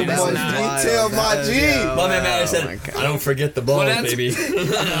trailer hitch. Detail, my G. My man Matt said, I don't forget the balls, baby.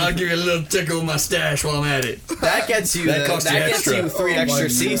 I'll give you a little tickle with my stash while I'm at it. That gets you. That gets you 3 extra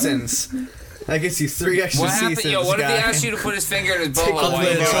seasons. That gets you 3 extra seasons. Yo, what if he asked you to put his finger in his butthole while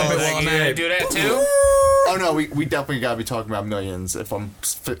you do that too? Oh no, we definitely gotta be talking about millions if I'm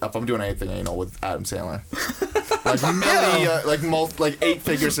doing anything anal with Adam Sandler. Like 8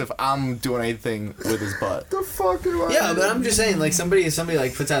 figures if I'm doing anything with his butt. The fuck am I? Yeah, but I'm just saying, like somebody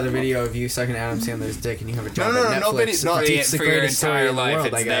like puts out a video of you sucking Adam Sandler's dick and you have a job at Netflix. It's for your entire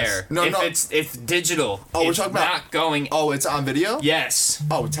life. It's there. It's digital. Oh, we're talking about not going. Oh, it's on video. Yes.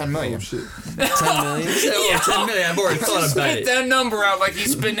 Oh, 10 million. Oh, shit. 10 million. Yeah, 10 million. I've already thought about it. Spit that number out like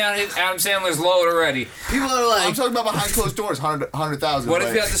he's spitting out Adam Sandler's load already. People are like, I'm talking about behind closed doors, 100,000. What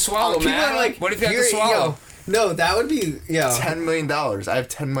if you have to swallow, man? Like, what if you have to swallow? No, that would be $10 million. I have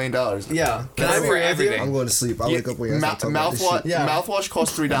 $10 million. Yeah. Can I be real? Everything. I'm going to sleep. I'll wake up when you guys talk about this shit. Mouthwash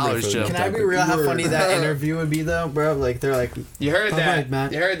costs $3, Jim. Can I be real? How funny that interview would be, though, bro? Like they're like, you heard that, right,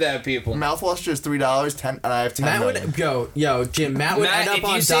 Matt. You heard that, people. Mouthwash just $3, 10, and I have 10 Matt million. would go, Jim. Matt would end up if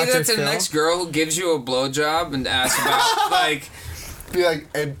on you say Dr. that to Phil. the next girl who gives you a blowjob and asks about like, be like,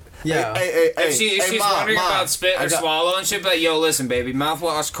 hey, yeah. If she's wondering about spit or swallow and shit, like, yo, listen, baby,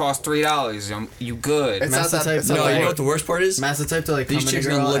 mouthwash costs $3. You good? Matt's the type to you know what the worst part is? Matt's the type to like come in a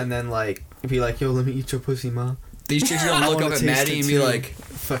girl and then like be like, yo, let me eat your pussy, ma. These chicks are gonna look up at Maddie and be like,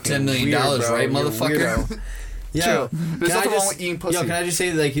 $10 million, right, motherfucker? Yeah. There's nothing wrong with eating pussy. Yo, can I just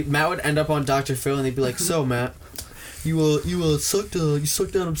say, like, Matt would end up on Dr. Phil and they'd be like, so, Matt, you sucked Adam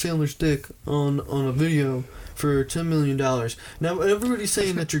Sandler's dick on a video for $10 million. Now, everybody's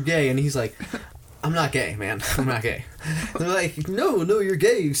saying that you're gay, and he's like, I'm not gay, man. I'm not gay. They're like, no, you're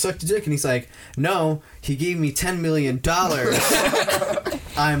gay. You sucked a dick. And he's like, no, he gave me $10 million.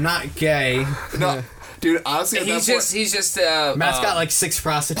 I'm not gay. No. Dude, honestly, he's just Matt's got like 6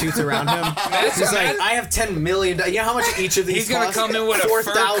 prostitutes around him. He's like, I have $10 million. You know how much each of these he's gonna cost? come in with a fur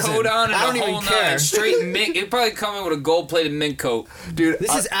coat on and I don't a even whole care. straight mint. He'd probably come in with a gold-plated mint coat. Dude,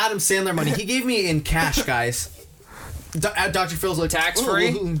 this is Adam Sandler money. He gave me in cash, guys. Dr. Phil's like,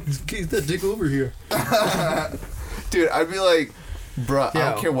 tax-free? Get that dick over here. Dude, I'd be like, bruh, I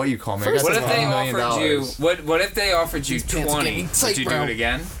don't care what you call me. What if they offered you? What if they offered you 20? Would you do it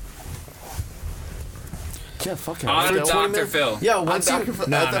again? Yeah, fuck it. On Dr. Phil. Yo, once you...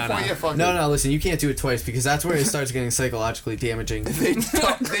 No, listen, you can't do it twice because that's where it starts getting psychologically damaging. Wait,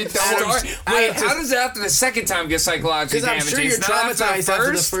 how does it after the second time get psychologically damaging? Because I'm sure you're traumatized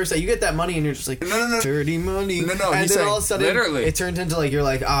after the first time. You get that money and you're just like, dirty money. No, and then all of a sudden, literally, it turns into like, you're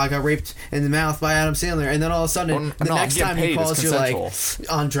like, oh, I got raped in the mouth by Adam Sandler. And then all of a sudden, the next time he calls, you're like,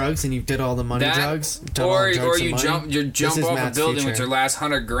 on drugs and you did all the money drugs. Or you jump off a building with your last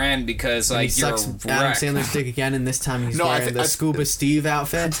 $100,000 because like you're a wreck. Adam Sandler's dick again, and this time he's wearing the Scuba Steve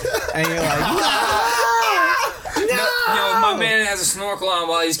outfit, and you're like, no! Yo, my man has a snorkel on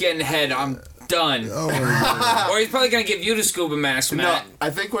while he's getting head. I'm done. Oh, or he's probably gonna give you the scuba mask, Matt. No, I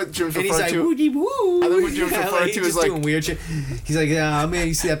think what Jim's referring like, to. Woo. I think what Jim's referring to is like doing weird shit. He's like, yeah, man,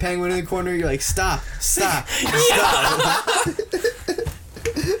 you see that penguin in the corner? You're like, stop.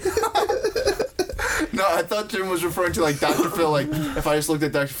 No, I thought Jim was referring to like Dr. Phil. Like, if I just looked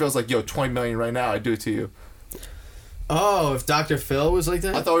at Dr. Phil's like, yo, 20 million right now, I'd do it to you. Oh, if Dr. Phil was like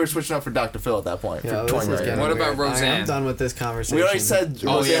that? I thought we were switching up for Dr. Phil at that point. Yeah, for 20 million. What about Roseanne? I'm done with this conversation. We already said Roseanne.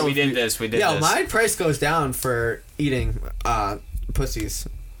 Oh, yeah, we did this. Yeah, my price goes down for eating pussies.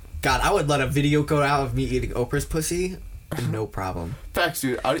 God, I would let a video go out of me eating Oprah's pussy. No problem. Facts,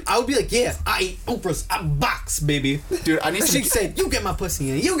 dude. I would be like, yeah, I eat Oprah's box, baby. Dude, I need to... She said, you get my pussy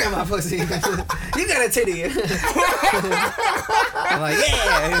and you get my pussy. You got a titty. I'm like,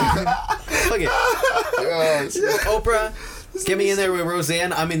 yeah. Fuck it. Yes. Oprah, get me in there with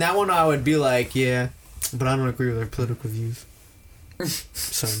Roseanne. I mean, that one I would be like, yeah, but I don't agree with her political views.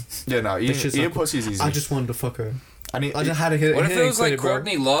 So, yeah, no, eating pussy is easy. I just wanted to fuck her. I just had to hit. What if it was like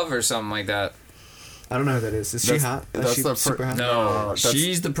Courtney Love or something like that? I don't know who that is. Is she hot? Is she super hot? No.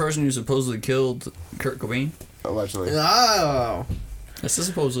 She's the person who supposedly killed Kurt Cobain. Allegedly. Oh. That's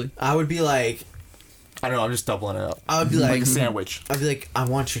supposedly. I would be like, I don't know. I'm just doubling it up. I would be like a sandwich. I'd be like, I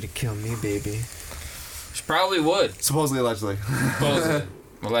want you to kill me, baby. She probably would. Supposedly, allegedly.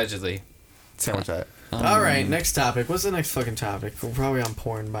 Allegedly. Sandwich that. All right, next topic. What's the next fucking topic? We're probably on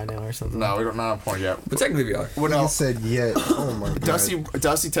porn by now or something. No, we're not on porn yet. But technically we are. Well, I no. said yeah. Oh my god. Dusty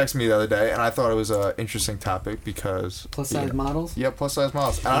texted me the other day, and I thought it was an interesting topic because Plus size models? Yeah, plus size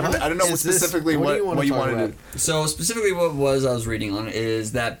models. And I don't know is this- specifically what do you what wanna you talk wanted about? to. So specifically what I was reading on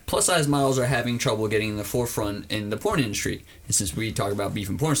is that plus size models are having trouble getting in the forefront in the porn industry. And since we talk about beef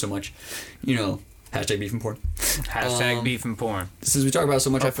and porn so much, you know, hashtag beef and porn. Hashtag beef and porn. Since we talk about it so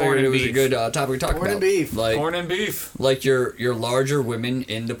much, Or I figured porn it and was a beef. good topic to talk Porn about. and beef. Like, Porn and beef. like your larger women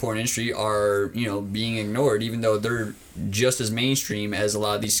in the porn industry are, you know, being ignored even though they're just as mainstream as a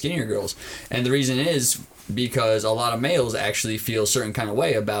lot of these skinnier girls. And the reason is because a lot of males actually feel a certain kind of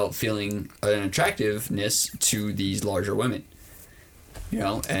way about feeling an attractiveness to these larger women. You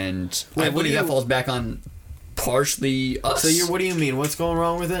know, and Wait, I what do believe that you- falls back on partially us. So what do you mean? What's going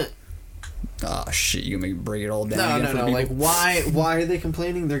wrong with it? Ah, shit, you gonna make me break it all down No, again no, for the no. people? Like, why are they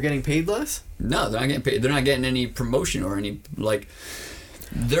complaining? They're getting paid less? No, they're not getting paid. They're not getting any promotion or any, like,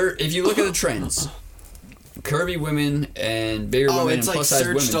 they're, if you look at the trends, curvy women and bigger Oh, women it's and like plus size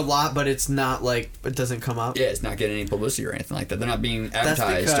searched women. a lot, but it's not like it doesn't come up. Yeah, it's not getting any publicity or anything like that. They're not being That's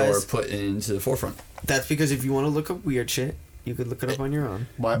advertised because- or put into the forefront. That's because if you want to look up weird shit, you could look it up on your own.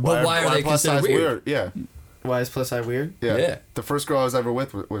 But why are they plus considered size weird? Yeah. Why is plus size weird? Yeah. The first girl I was ever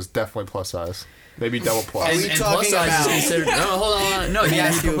with was definitely plus size. Maybe double plus. Are we And talking plus size about- is considered. No, hold on. No, Let me he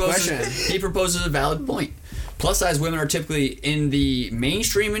ask you a proposes. question. He proposes a valid point. Plus size women are typically in the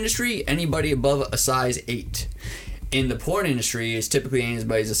mainstream industry anybody above a size 8. In the porn industry, is typically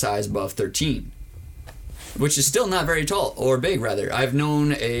anybody's a size above 13, which is still not very tall or big. Rather, I've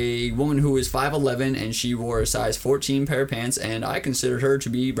known a woman who is 5'11" and she wore a size 14 pair of pants, and I considered her to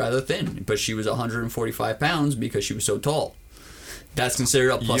be rather thin, but she was 145 pounds because she was so tall. That's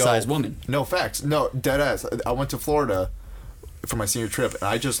considered a plus size woman. No facts. No, dead ass. I went to Florida for my senior trip, and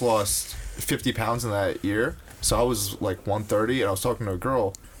I just lost 50 pounds in that year. So I was like 130, and I was talking to a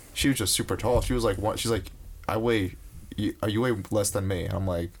girl. She was just super tall. She was like, she's like, you weigh less than me. And I'm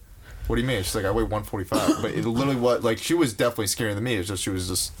like, what do you mean? She's like, I weigh 145. But it literally was, like, she was definitely skinnier than me. It's just, she was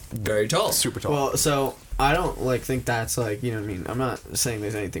just very tall. Super tall. Well, so I don't like think that's like, you know what I mean? I'm not saying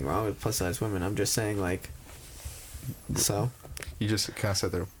there's anything wrong with plus size women. I'm just saying like, so. You just kind of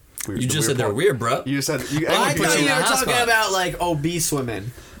said they're weird. You just said they're weird, bro. You just said, I put thought you you in were a hot talking spot. about like obese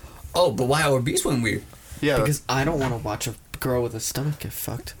women. Oh, but why are obese women weird? Yeah. Because I don't want to watch a girl with a stomach get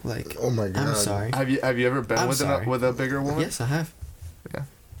fucked. Like, oh my god. I'm sorry. Have you ever been I'm with sorry. with a bigger woman? Yes, I have. Yeah.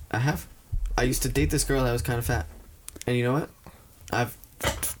 I have. I used to date this girl that was kind of fat. And you know what? I've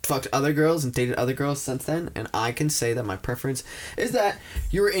fucked other girls and dated other girls since then, and I can say that my preference is that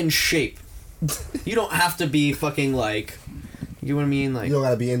you're in shape. You don't have to be fucking like, you know what I mean? Like, You don't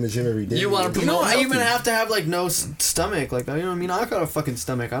gotta be in the gym every day. You wanna you don't healthy. even have to have like no stomach. Like, you know what I mean? I got a fucking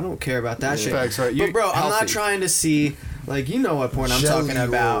stomach. I don't care about that shit. Facts, right? But bro, I'm not Healthy. trying to see like, you know what porn I'm Jelly talking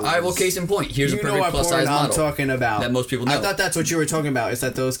about. rolls. All right, well, case in point. Here's a You know perfect what plus porn size I'm model talking about. that most people know. I thought that's what you were talking about. Is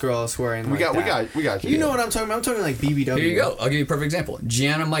that those girls wearing? We like got that. you. You know what I'm talking about? I'm talking like BBW. Here you go. I'll give you a perfect example.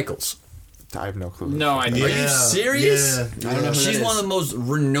 Gianna Michaels. I have no clue. No idea. Are you serious? Yeah. I don't know who She's that one of is. the most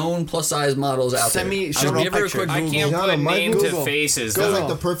renowned plus size models out Send there. me- Just show me a give her a picture. quick I Google. can't Gianna put name Michaels? to faces. That's though. like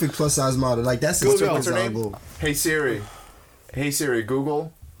the perfect plus size model. Like that's Google. What's her name? acceptable. Hey Siri. Hey Siri.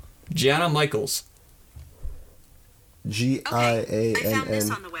 Google. Gianna Michaels. GIANN. I found this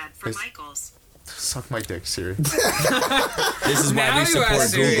on the web for It's- Michaels. Suck my dick, Siri. This is why Now we you support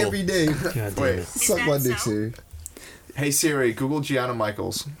ask Siri. Google. Every day. God damn Wait. it. Suck that my dick, so? Siri. Hey Siri. Google Gianna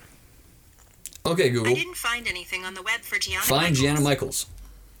Michaels. Okay, I Google. didn't find anything on the web for Gianna Find Michaels. Gianna Michaels.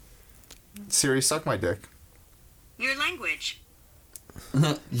 Siri, suck my dick. Your language.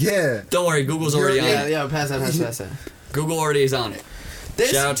 Yeah. Don't worry, Google's already on Yeah, it. yeah, pass that. Google already is on it.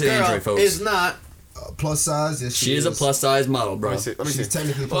 This Shout out to the girl Android folks. is not. Plus size. Yes, She is a plus size model, bro. Let me see. Let me She's see.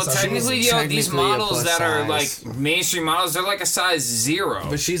 technically Well, plus size. technically, She's yo, these technically a models plus that are size. like mainstream models, they're like a size 0.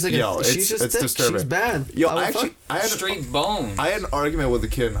 But she's like, Yo, she's just it's thick. disturbing. She's bad. Yo, I would actually, fuck- I had straight bone. I had an argument with a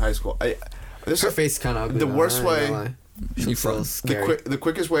kid in high school. This her is face kind of ugly. the though, worst I ain't way- gonna lie. She You looks from- real scary. the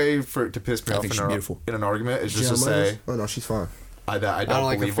quickest way for it to piss me I off think in, she's beautiful. in an argument is just Gianna to say Michaels? Oh no, she's fine. I don't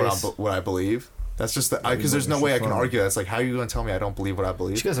like her believe face. what I believe. That's just because there's no she's way I can fine. argue that. It's like, how are you going to tell me I don't believe what I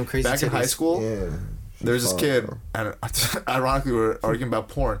believe? She got some crazy Back in high titties. school, Yeah. there's this fine, kid, bro. and ironically, we were arguing about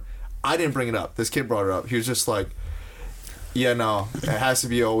porn. I didn't bring it up. This kid brought it up. He was just like, yeah, no, it has to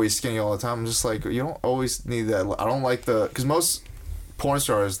be always skinny all the time. I'm just like, you don't always need that. I don't like because most porn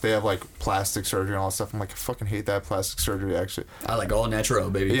stars, they have like plastic surgery and all that stuff. I'm like, I fucking hate that plastic surgery, actually. I like all natural,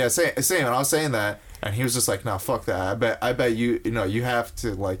 baby. Yeah, same. And I was saying that, And he was just like, "No, fuck that. I bet you know you have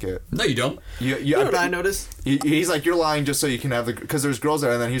to like it." No, you don't. You know what I noticed? He's like, "You're lying just so you can have the," because there's girls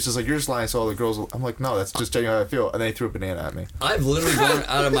there, and then he's just like, "You're just lying so all the girls." I'm like, "No, that's just genuinely how I feel." And then he threw a banana at me. I've literally gone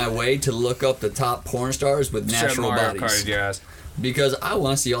out of my way to look up the top porn stars with natural bodies because I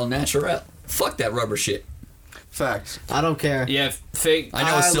want to see all natural. Fuck that rubber shit. Facts. I don't care. Yeah, fake. I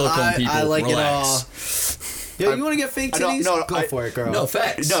know it's silicone people. I like Relax. it all. Yo, you want to get fake titties? Go for it, girl. No,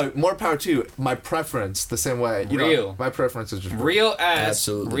 facts. No, more power to you. My preference, the same way. You Real. know, my preference is just Real ass,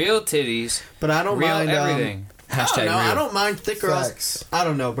 Absolutely. real titties, But I don't real mind everything. Hashtag No, real. I don't mind thick girls. Facts. I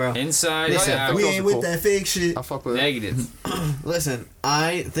don't know, bro. Inside, Listen, out. We ain't with cool. that fake shit. I'll fuck with it. Negative. Listen,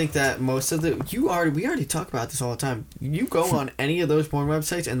 I think that most of the we already talk about this all the time. You go on any of those porn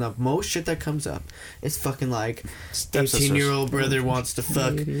websites, and the most shit that comes up is fucking like Stepsisters. 18-year-old brother wants to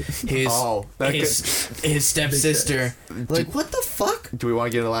fuck his stepsister. Like, what the fuck? Do we want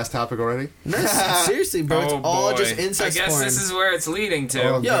to get into the last topic already? No, seriously, bro. It's all just incest I guess porn. this is where it's leading to.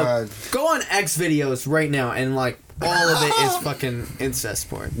 Oh, Yo, God. go on X videos right now, and like all of it is fucking incest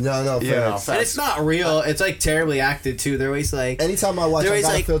porn. No, Yeah, facts. no, And it's not real. It's like terribly acted too. They're always like, Anytime I watch, they're I always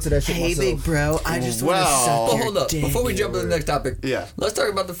gotta like, filter that shit hey, myself. big bro, I just want to Well, suck But your hold up, dick. before we jump to the next topic, Yeah. let's talk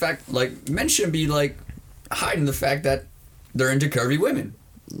about the fact, like, men shouldn't be, like, hiding the fact that they're into curvy women.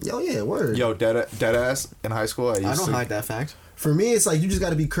 Yo, yeah, word. Yo, dead ass in high school. I I used don't to. hide that fact. For me, it's like you just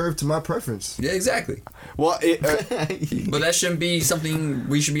gotta be curved to my preference. Yeah, exactly. Well, But that shouldn't be something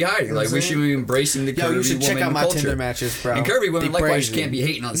we should be hiding. Like, we should be embracing the curvy Yo, you should woman check out my culture. Tinder matches, bro. And curvy women, They likewise, crazy. can't be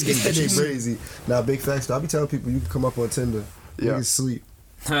hating on skinny They bitches. crazy. Nah, big facts. Though. I be telling people you can come up on Tinder. Yeah. Niggas sleep.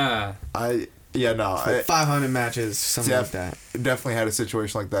 Huh. I 500 matches, something like that. definitely had a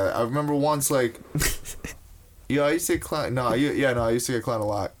situation like that. I remember once, like, yeah, I used to get clown. I used to get clown a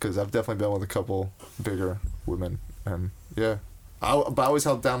lot because I've definitely been with a couple bigger women, and yeah, but I always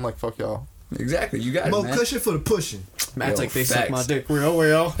held down like fuck y'all. Exactly, you got it, More man. cushion for the pushing. Matt's Yo, like, they facts. suck my dick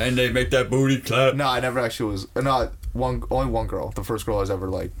real. And they make that booty clap. No, I never actually was. Only one girl. The first girl I was ever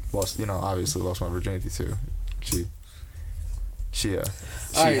like lost. Obviously lost my virginity to. She All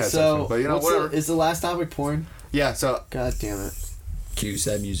right, had so sex, but what's is the last topic porn? yeah. So God damn it. Cue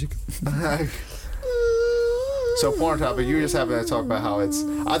sad music. So porn topic, you just happened to talk about how it's.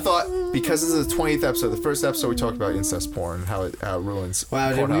 I thought because this is the 20th episode, the first episode we talked about incest porn and how it ruins. Wow,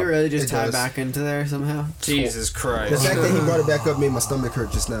 did Pornhub. we really just It tie does. back into there somehow? Jesus The Christ. fact that he brought it back up made my stomach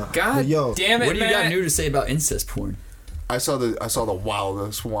hurt just now. God But yo, damn it, What do you got Matt. new to say about incest porn? I saw the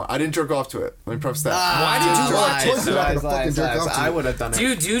wildest one. I didn't jerk off to it. Let me preface that. Why did you watch it? You're not gonna fucking jerk off to I it. would have done it.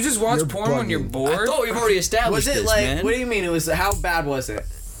 Dude, do you just watch You're porn when you're bugging. I bored? thought we've already established Was it this, like? man. What do you mean? It was how bad was it?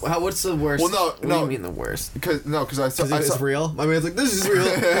 What's the worst? Well, no, What do no. you mean the worst? Because I saw. Because it was real. I mean, it's like this is real.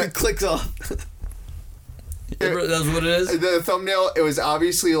 It clicks off. That's what it is? The thumbnail. It was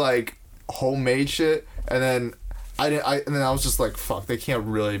obviously like homemade shit, and then and then I was just like, fuck, they can't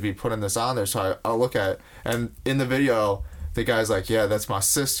really be putting this on there. So I'll look at it, and in the video, the guy's like, yeah, that's my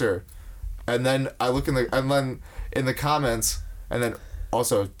sister, and then I look in the comments, and then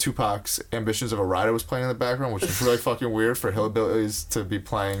also Tupac's "Ambitions of a Rider" was playing in the background, which is really fucking weird for hillbillies to be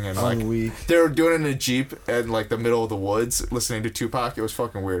playing, and like I'm weak. they were doing it in a Jeep in like the middle of the woods, listening to Tupac. It was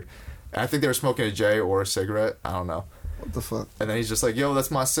fucking weird. I think they were smoking a J or a cigarette. I don't know. What the fuck? And then he's just like, yo,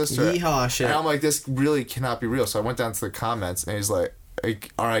 that's my sister. Yeehaw shit. And I'm like, this really cannot be real. So I went down to the comments, and he's like, hey,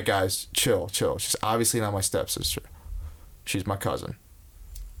 all right, guys, chill. She's obviously not my stepsister. She's my cousin.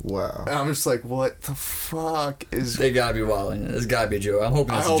 Wow. And I'm just like, what the fuck is... They gotta be wilding. There's gotta be a joke. I'm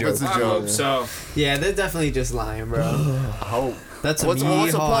hoping I it's hope a joke. it's a I joke. hope so. Yeah, they're definitely just lying, bro. I hope. That's some what's the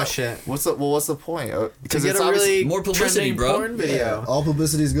yeehaw point? shit. What's the point? To Because get it's a obviously... really more publicity, trending bro. porn video. All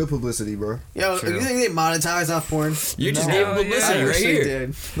publicity is good publicity, bro. Yo, True. you think they monetize off porn? You just No. gave them Yeah, publicity I right wish they here.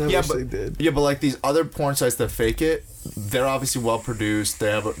 did. I Yeah, wish but they did. yeah, but like these other porn sites that fake it, they're obviously well produced.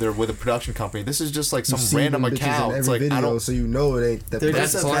 They're with a production company. This is just like You some see random them bitches account. in It's every like I video, don't. so you know it ain't that. They're person.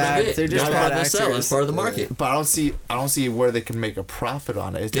 just That's a part bad- of it. they're just That's bad part of the sell. actors. That's part of the market. But I don't see where they can make a profit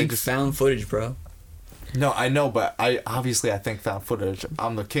on it. They Think just found footage, bro. no, I know, but I think found footage.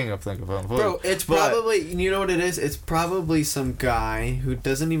 I'm the king of thinking found footage. Bro, it's But- probably, you know what it is? It's probably some guy who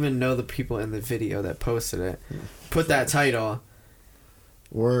doesn't even know the people in the video that posted it. Put that title,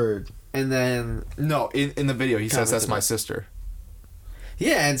 Word. and then, no. In the video, he says that's Commented my it. sister.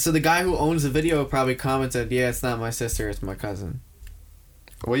 yeah, and so the guy who owns the video probably commented, yeah, it's not my sister, it's my cousin.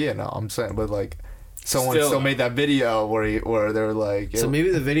 Well, yeah, no, I'm saying, but like, someone still made that video where they're like. So maybe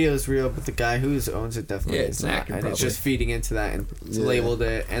the video is real, but the guy who owns it definitely is not, and probably. it's just feeding into that and labeled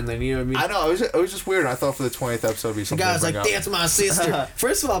it, and then you know what I mean. I know it was just weird. I thought for the 20th episode would be something. The guy's like, "That's my sister."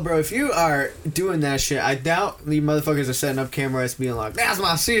 First of all, bro, if you are doing that shit, I doubt the motherfuckers are setting up cameras being like, "That's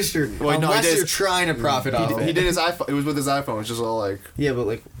my sister." Well, unless you're trying to profit off it. He did his iPhone. It was with his iPhone. It's just all like. Yeah, but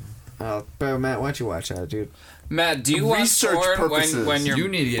like, bro, Matt, why don't you watch that, dude? Matt, do you watch porn when you're You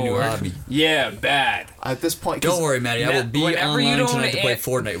need to get a new bored? hobby. Yeah, bad. At this point, Don't worry, Maddie. I will be whenever you online don't tonight to play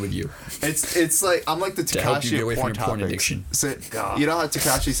Fortnite with you. It's like I'm like the To help you get Tekashi away of from porn your porn topics. addiction. So, you know how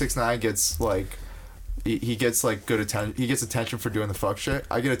Tekashi 6ix9ine gets like. He gets like good attention. He gets attention for doing the fuck shit.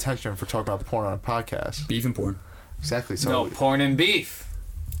 I get attention for talking about porn on a podcast. Beef and porn. Exactly. So No, porn and beef.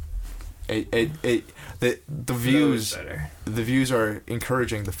 the views are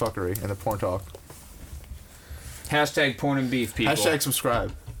encouraging the fuckery and the porn talk. Hashtag porn and beef, people. Hashtag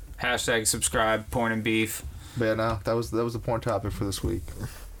subscribe. Hashtag subscribe, porn and beef. But yeah, no, that was the porn topic for this week.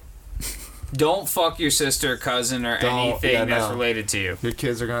 Don't fuck your sister, cousin, or anything that's related to you. Your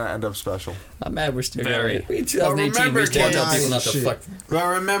kids are gonna end up special. I'm mad we're still Very. in 2018. remember, We still tell kids- people not to Shit. fuck. Well,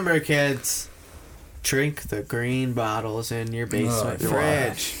 remember, kids, drink the green bottles in your basement you're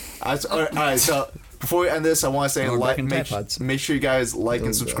fridge. All right, so before we end this, I want to say We're back in make Tide Pods. sure you guys like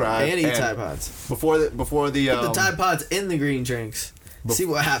and subscribe. And eat and Tide Pods. before the Put the Tide Pods in the green drinks. See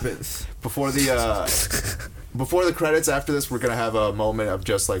what happens. before the credits after this, we're gonna have a moment of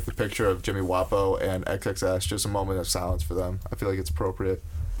just like the picture of Jimmy Wapo and XXS, just a moment of silence for them. I feel like it's appropriate.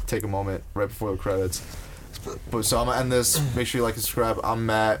 Take a moment right before the credits. But so I'm gonna end this. Make sure you like and subscribe. I'm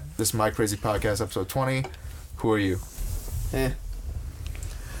Matt. This is My Crazy Podcast, episode 20. Who are you?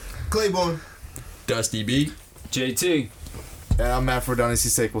 Claiborne. Dusty B. JT. And I'm Matt for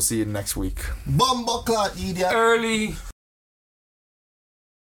Dundee's sake. We'll see you next week. Bumbuckler, idiot. Early.